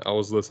 when I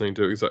was listening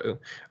to it, because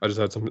I just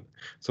had some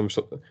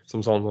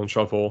songs on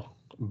shuffle,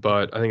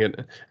 but I think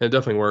it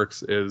definitely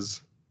works,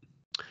 is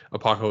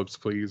Apocalypse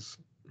Please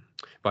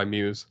by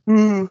Muse.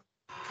 Yeah.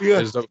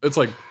 It's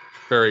like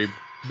very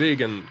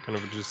big and kind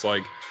of just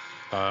like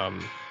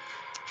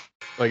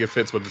it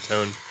fits with the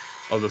tone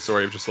of the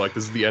story of just like,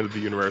 this is the end of the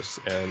universe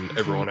and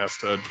everyone has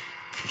to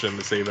pitch in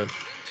to save it.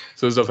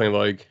 So it's definitely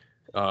like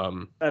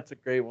that's a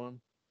great one.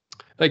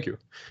 Thank you.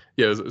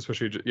 Yeah,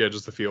 especially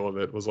just the feel of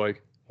it was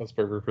like, that's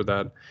perfect for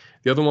that.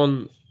 The other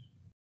one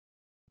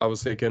I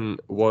was thinking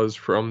was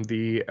from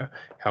the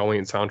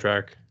Halloween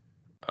soundtrack,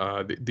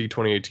 the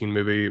 2018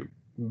 movie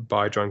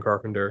by John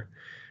Carpenter,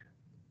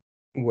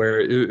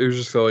 where it was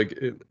just like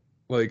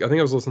I think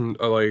I was listening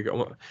I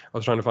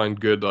was trying to find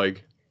good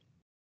like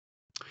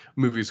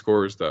movie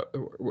scores that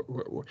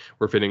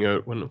were fitting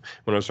out when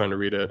I was trying to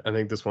read it. I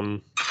think this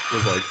one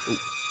was like,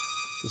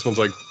 this one's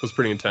like was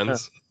pretty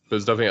intense. But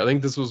it's definitely, I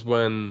think this was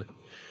when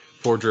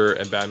Forger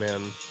and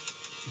Batman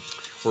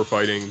were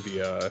fighting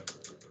the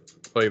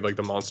like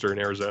the monster in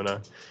Arizona.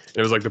 And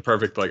it was like the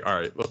perfect like, all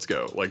right, let's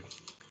go. Like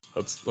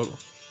let's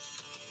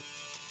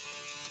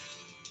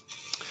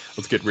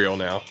get real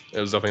now. It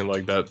was definitely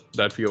like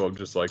that feel of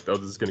just like, oh,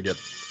 this is gonna get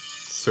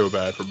so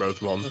bad for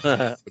both of them.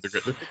 But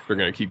they're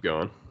gonna keep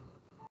going.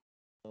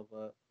 Love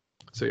that.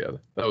 So yeah,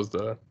 that was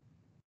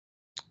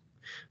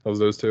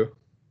those two.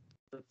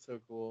 That's so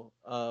cool.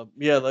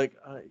 Yeah, like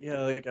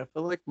I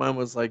feel like mine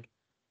was like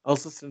I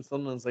was listening to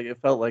something that's like it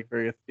felt like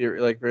very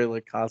ethereal, like very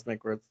like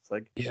cosmic, where it's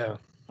like Yeah,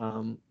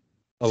 um.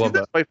 I See love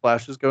those that. white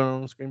flashes going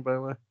on the screen, by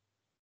the way.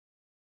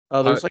 Oh,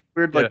 I there's like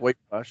weird yeah like white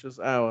flashes.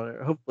 Oh,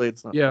 hopefully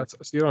it's not. yeah.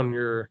 I see it on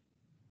your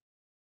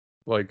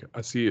like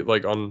I see it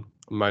like on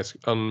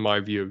my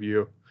view of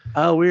you.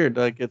 Oh, weird.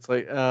 Like it's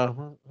like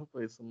well,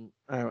 hopefully it's some.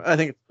 I don't know. I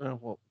think it's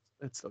well,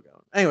 it's still going.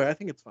 Anyway, I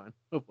think it's fine.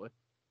 Hopefully,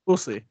 we'll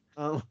see.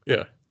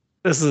 Yeah.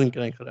 This isn't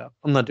getting cut out.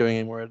 I'm not doing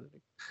any more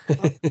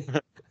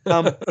editing.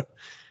 um.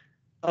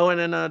 Oh, and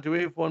then do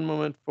we have one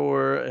moment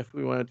for if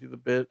we want to do the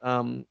bit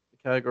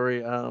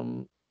category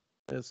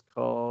is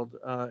called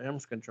I'm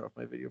just gonna turn off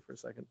my video for a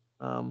second.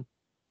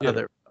 Yeah.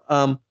 There.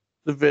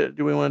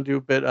 Do we want to do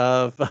a bit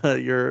of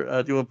your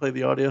do you want to play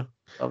the audio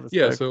of this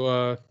Yeah. category?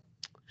 So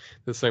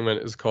this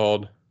segment is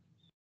called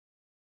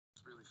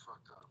 "It's Really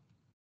Fucked Up."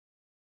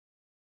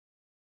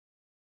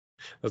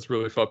 That's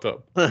really fucked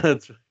up.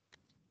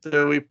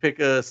 So we pick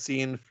a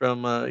scene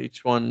from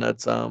each one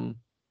that's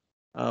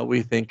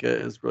we think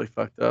is really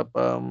fucked up.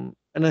 And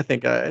I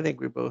think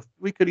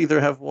we could either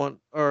have one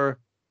or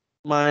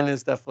mine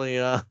is definitely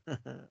of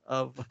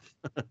of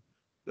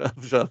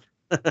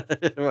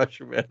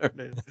Russian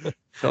man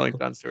telling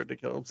John Stewart to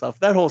kill himself.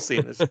 That whole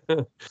scene is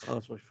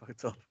it's really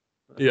fucked up.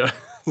 Yeah.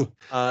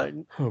 Uh,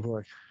 Oh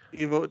boy.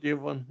 do you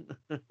have one?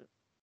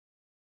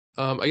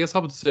 I guess I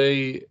would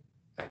say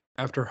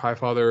after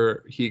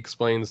Highfather, he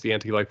explains the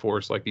anti-life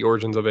force, like the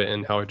origins of it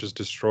and how it just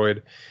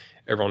destroyed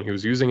everyone who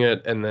was using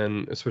it, and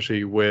then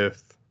especially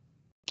with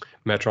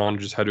Metron,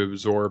 just had to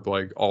absorb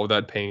like all of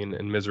that pain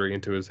and misery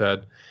into his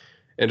head,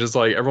 and just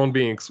like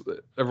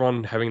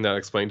everyone having that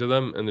explained to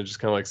them, and they're just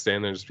kind of like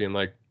standing there, just being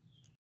like,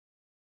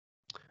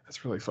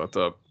 "That's really fucked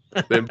up."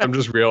 I'm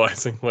just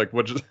realizing like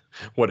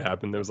what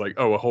happened. There was like,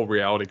 oh, a whole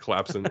reality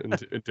collapsed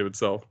into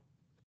itself.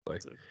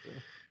 Like,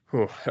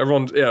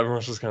 everyone's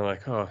just kind of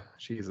like, oh,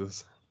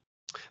 Jesus.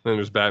 And then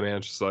there's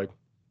Batman, just like,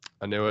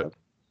 I knew it.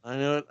 I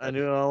knew it. I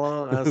knew it all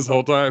along. I This was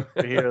whole time.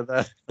 to hear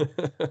that.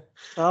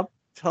 Stop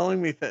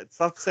telling me that.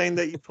 Stop saying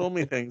that you told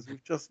me things.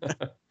 We've just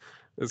met.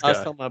 This I was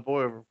guy. telling my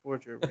boy over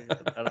Forger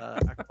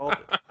that I called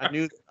it. I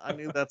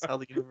knew that's how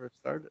the universe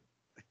started.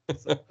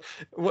 So,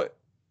 What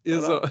shut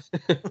is up.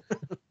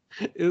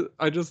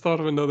 I just thought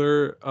of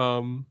another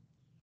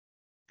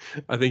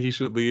I think he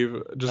should leave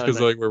just Oh, because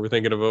no. like what we're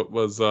thinking about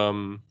was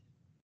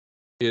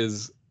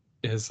is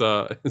is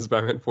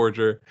Batman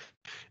Forger,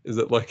 is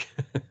it like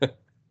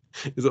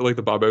is it like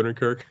the Bob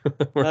Odenkirk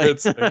where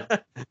it's like,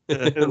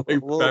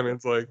 like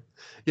Batman's like,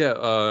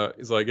 yeah,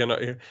 he's like,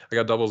 I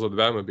got doubles of the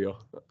Batmobile.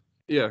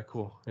 Yeah,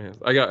 cool. Yeah.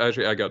 I got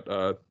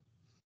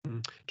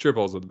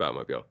triples of the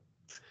Batmobile.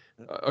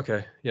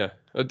 Okay, yeah.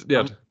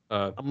 Yeah.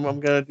 I'm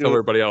gonna Tell do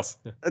everybody else.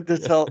 to Yeah.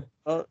 tell.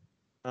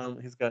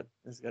 He's got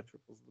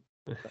triples.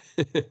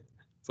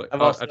 It's like,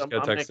 I've oh, also I just got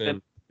a I'm text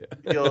making in. a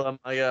deal.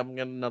 I'm getting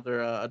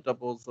another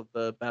doubles of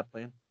the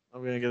Batplane.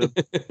 I'm gonna get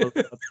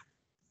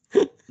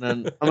and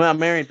then I'm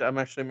married. I'm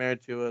actually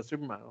married to a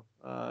supermodel.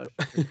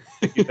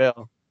 Vicky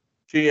Vale.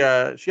 She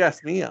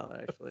asked me out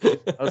actually.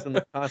 I was in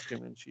the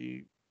costume and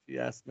she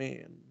asked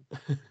me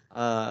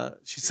and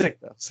she's sick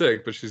though.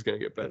 Sick, but she's gonna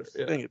get better. She's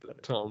Yeah. gonna get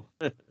better. Tell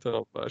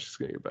him she's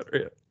gonna get better.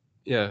 Yeah.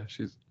 Yeah,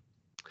 she's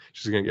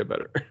gonna get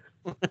better.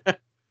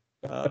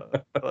 I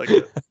like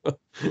it. I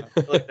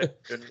feel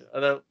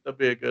like that'd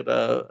be a good.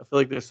 I feel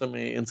like there's so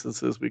many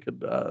instances we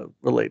could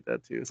relate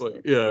that to. It's So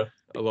like, yeah,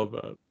 I love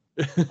that.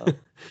 Oh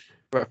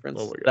reference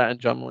my god. that and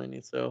John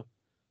Mulaney. So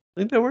I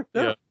think that worked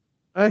Yeah, out.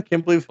 I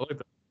can't believe. I like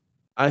that.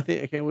 I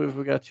can't believe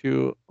we got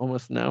to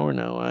almost an hour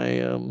now.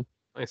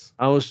 Nice.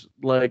 I was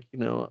like,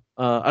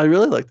 I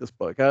really like this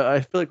book.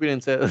 I feel like we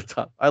didn't say it at the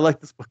top. I like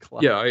this book a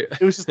lot. Yeah,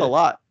 It was just a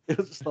lot. It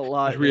was just a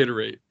lot. just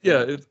reiterate.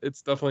 Yeah,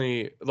 it's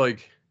definitely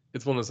like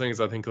it's one of those things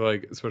I think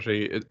like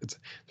especially it's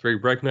very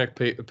breakneck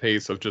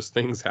pace of just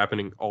things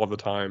happening all the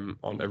time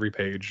on every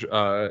page.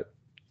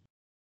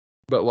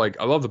 But like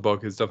I love the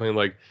book. It's definitely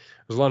like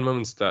there's a lot of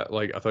moments that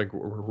like I think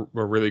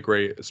were really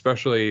great,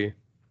 especially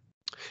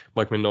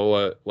Mike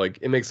Mignola. Like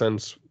it makes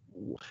sense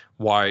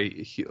why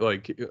he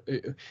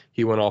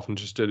went off and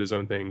just did his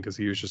own thing because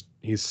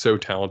he's so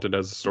talented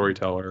as a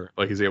storyteller.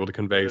 Like he's able to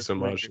convey so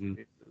much.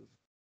 And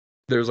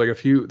there's like a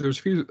few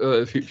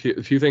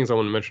things I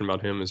want to mention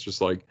about him. Is just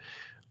like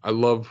I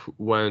love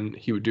when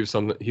he would do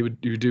something. He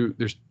would do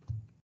there's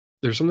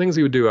some things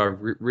he would do I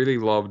really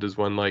loved is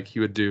when like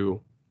he would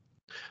do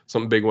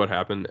something big would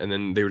happen and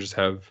then they would just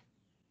have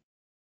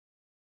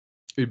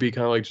it'd be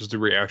kind of like just a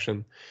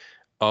reaction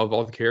of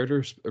all the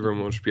characters.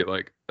 Everyone would just be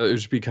like, it would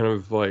just be kind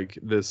of like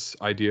this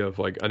idea of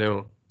like, I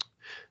know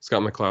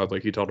Scott McCloud,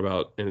 like he talked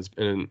about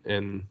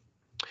in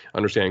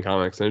understanding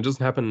comics, and it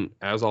doesn't happen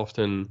as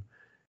often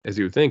as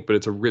you would think, but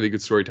it's a really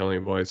good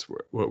storytelling voice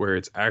where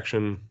it's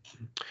action,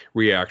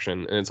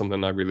 reaction, and it's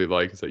something I really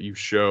like is that you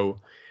show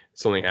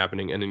something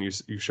happening and then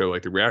you show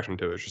like the reaction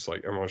to it. It's just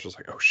like everyone's just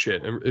like, oh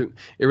shit, and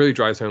it really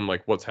drives home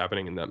like what's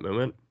happening in that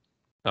moment.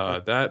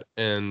 That,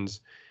 and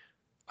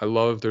I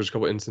love there's a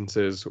couple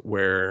instances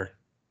where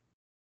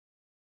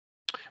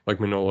like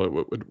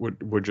Manola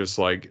would just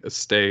like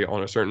stay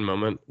on a certain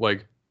moment,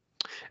 like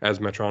as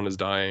Metron is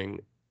dying,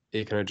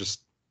 it kind of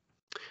just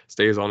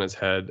stays on his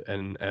head,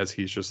 and as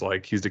he's just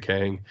like he's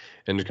decaying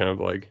and just kind of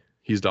like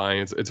he's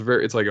dying.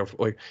 It's like a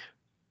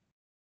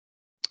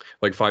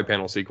like 5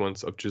 panel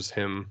sequence of just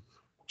him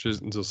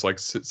just like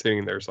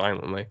sitting there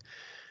silently.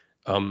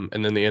 And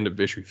then the end of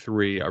issue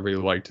 3 I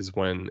really liked is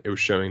when it was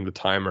showing the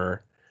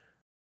timer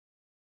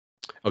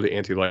of the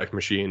anti-life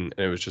machine,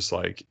 and it was just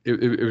like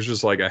it was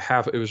just like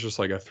it was just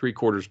like a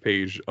 3/4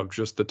 page of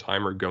just the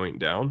timer going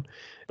down,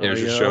 and it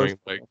was just showing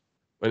like,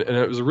 and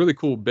it was a really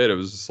cool bit. It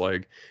was just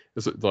like,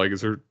 is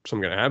there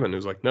something gonna happen? It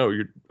was like, no,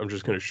 I'm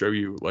just gonna show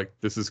you like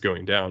this is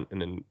going down,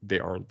 and then they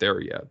aren't there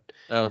yet.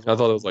 I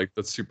thought it was like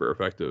that's super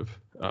effective.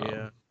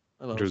 Yeah,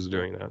 in terms of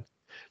doing that.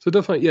 So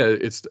definitely, yeah,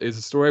 it's a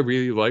story I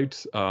really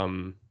liked.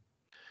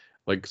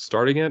 Like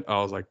starting it,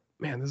 I was like,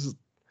 man, this is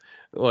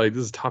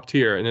top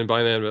tier, and then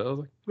by the end of it, I was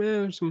like,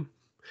 man,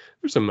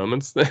 there's some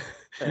moments that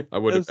I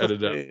would have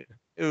edited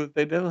out.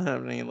 They didn't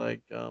have any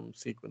like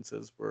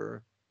sequences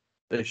where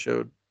they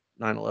showed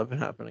 9/11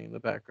 happening in the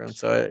background,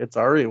 so it's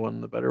already one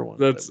of the better ones.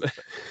 That's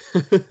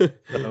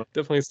so,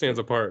 definitely stands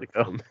apart.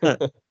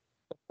 But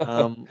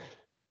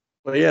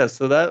yeah,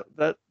 so that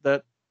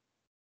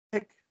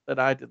pick that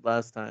I did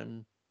last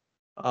time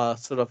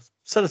sort of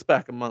set us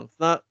back a month,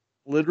 not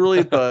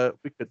literally, but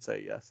we could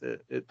say yes.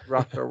 It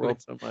rocked our world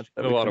so much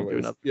that in we a lot of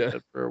couldn't do ways. nothing Yeah.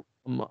 for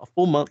a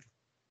full month.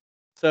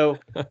 So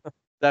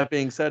that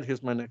being said,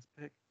 here's my next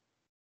pick.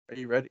 Are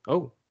you ready?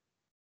 Oh,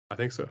 I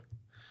think so.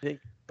 I think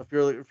if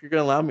you're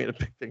gonna allow me to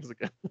pick things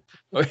again.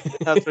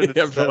 After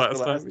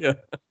last time, yeah.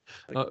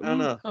 Like, I don't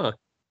know. Huh,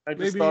 I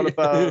just thought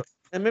about,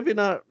 and maybe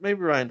not. Maybe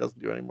Ryan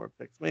doesn't do any more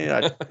picks. Maybe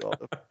I just do all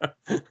the.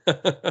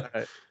 All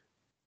right.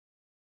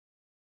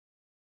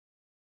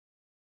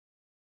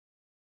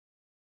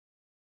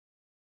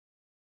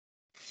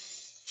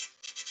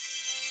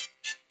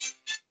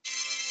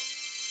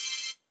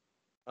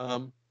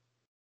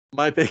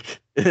 My pick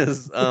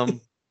is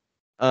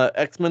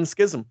X-Men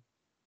Schism.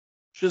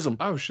 Schism.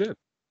 Oh shit.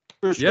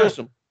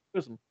 Schism.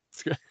 Schism.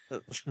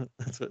 That's what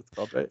it's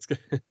called, right?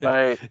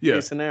 By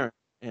Jason Aaron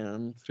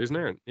and Jason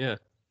Aaron. Yeah.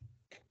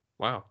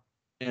 Wow.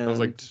 And that was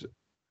like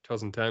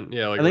 2010.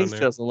 Yeah, like I think it's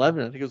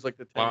 2011. I think it was like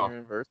the 10-year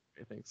anniversary.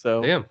 I think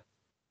so. Damn.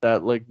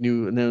 That like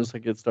new, and then it was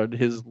like it started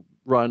his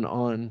run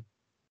on.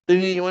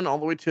 Did he went all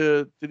the way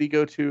to? Did he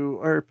go to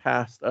or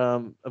past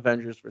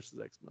Avengers versus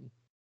X-Men?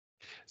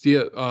 So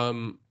yeah,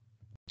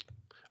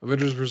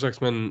 Avengers vs.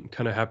 X-Men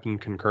kind of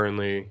happened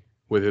concurrently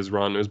with his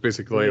run. It was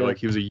basically like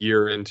he was a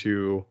year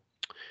into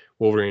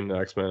Wolverine and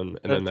X-Men,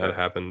 and then that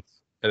happened,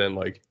 and then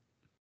like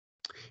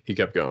he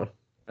kept going.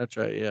 That's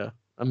right. Yeah,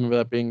 I remember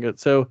that being good.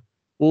 So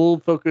we'll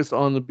focus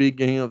on the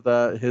beginning of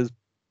that. His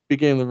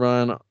beginning of the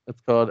run.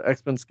 It's called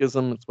X-Men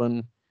Schism. It's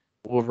when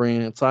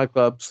Wolverine and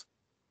Cyclops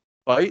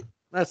fight.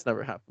 That's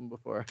never happened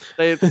before.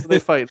 They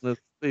fight in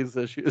these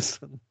issues.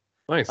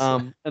 Nice.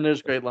 And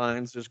there's great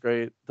lines, there's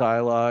great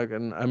dialogue,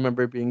 and I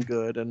remember it being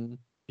good and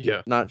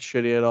not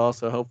shitty at all.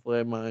 So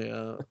hopefully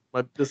my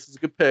this is a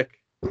good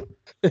pick.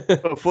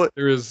 Hopefully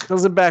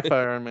doesn't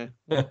backfire on me.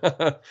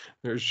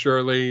 There's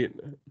surely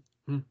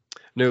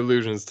no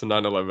allusions to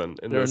 9/11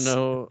 in this. There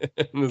are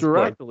no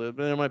direct allusions.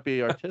 There might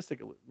be artistic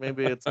allusions.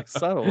 Maybe it's like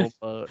subtle,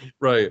 but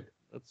right.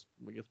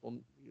 I guess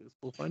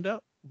we'll find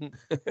out.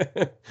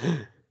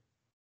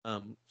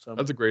 So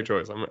that's a great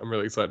choice. I'm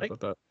really excited about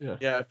that. Yeah.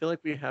 Yeah, I feel like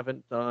we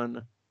haven't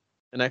done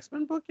an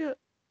X-Men book yet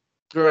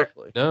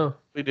directly. No,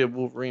 we did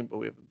Wolverine, but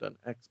we haven't done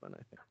X-Men.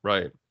 I think.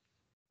 Right.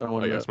 So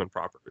like X-Men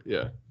proper.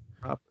 Yeah.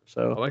 Proper.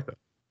 So I like that.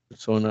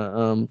 Just want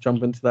to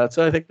jump into that.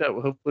 So I think that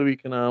hopefully we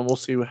can. We'll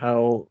see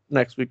how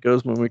next week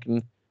goes when we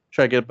can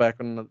try to get back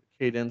on the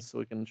cadence, so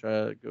we can try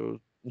to go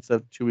instead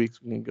of 2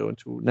 weeks, we can go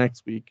into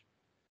next week.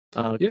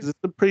 Because it's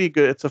a pretty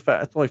good. It's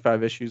only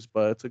 5 issues,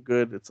 but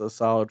it's a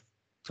solid,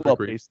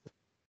 well-paced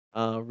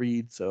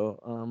read.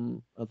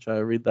 So I'll try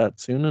to read that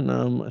soon, and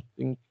I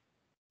think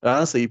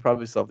honestly you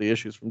probably still have the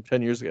issues from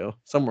 10 years ago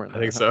somewhere in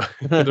there. I think so.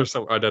 There's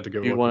some I'd have to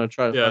go. You want to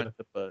try to find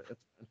it, but it's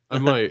I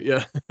might.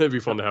 Yeah, it'd be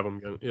fun to have them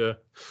again. Yeah.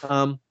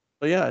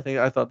 But yeah,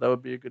 I thought that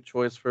would be a good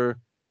choice for,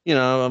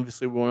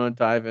 obviously we want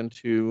to dive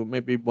into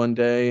maybe one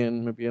day,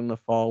 and maybe in the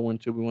fall,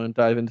 winter, we want to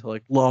dive into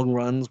like long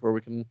runs where we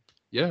can,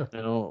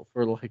 for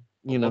like,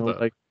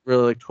 like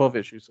really like 12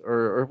 issues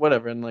or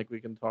whatever, and like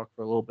we can talk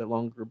for a little bit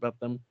longer about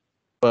them.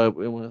 But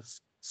we want to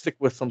stick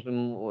with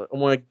something. I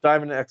want to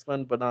dive into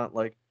X-Men, but not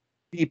like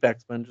deep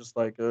X-Men, just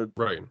like a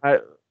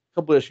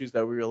couple issues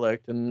that we really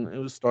liked, and it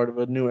was start of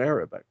a new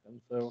era back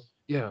then. So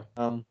Yeah.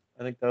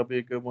 I think that'll be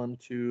a good one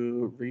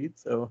to read.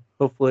 So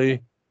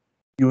hopefully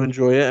you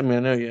enjoy it. I mean, I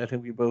know you. I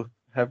think we both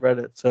have read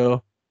it,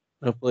 so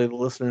hopefully the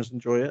listeners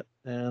enjoy it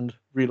and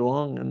read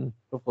along, and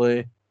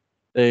hopefully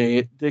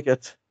they dig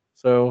it.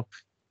 So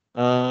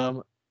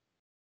um,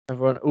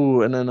 everyone.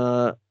 Ooh, and then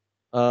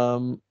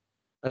um,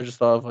 I just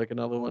thought of like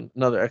another one,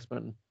 another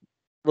X-Men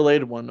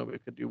related one that we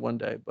could do one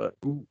day, but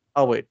Ooh.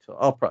 I'll wait till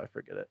I'll probably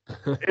forget it.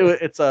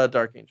 It's a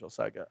Dark Angel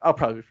saga. I'll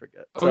probably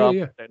forget, Oh so yeah, I'll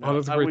yeah. say Oh, no.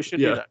 that's a great. We should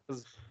do Yeah, that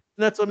because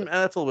that's a little bit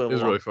it of a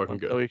was really long fucking one,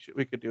 so good.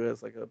 we could do it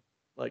as like a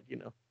I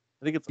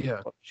think it's like Yeah,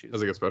 12 issues. as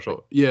like a Like,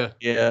 special. Yeah,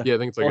 yeah. yeah. I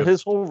think it's like Well, a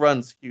his whole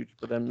run's huge,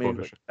 but then maybe 12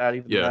 like issue. that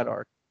even Yeah, that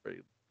arc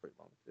is pretty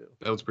long too.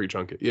 that was pretty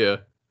chunky. Yeah,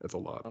 that's a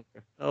lot.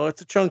 Okay. Oh,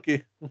 it's a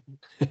chunky.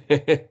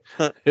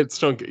 It's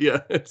chunky.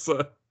 Yeah, it's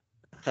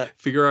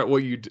figure out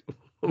what you do,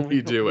 what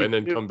you do, We and could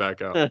then do. come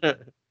back out.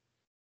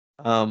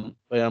 But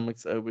yeah, I'm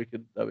excited.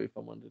 That'd be a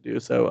fun one to do.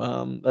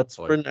 So that's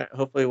I for like.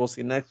 hopefully we'll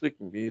see next week.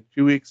 Maybe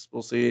 2 weeks.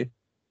 We'll see.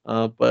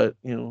 But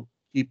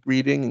keep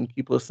reading and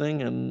keep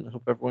listening, and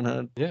hope everyone had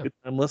a Yeah, good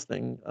time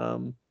listening.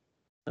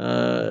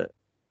 Uh,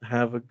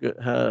 have a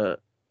good.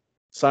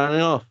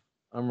 Signing off.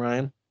 I'm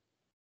Ryan.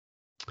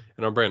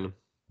 and I'm Brandon.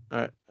 All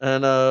right,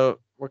 and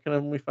where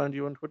can we find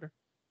you on Twitter?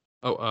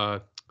 Oh,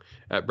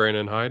 at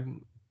Brandon Hyde.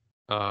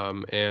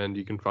 And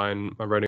you can find my writing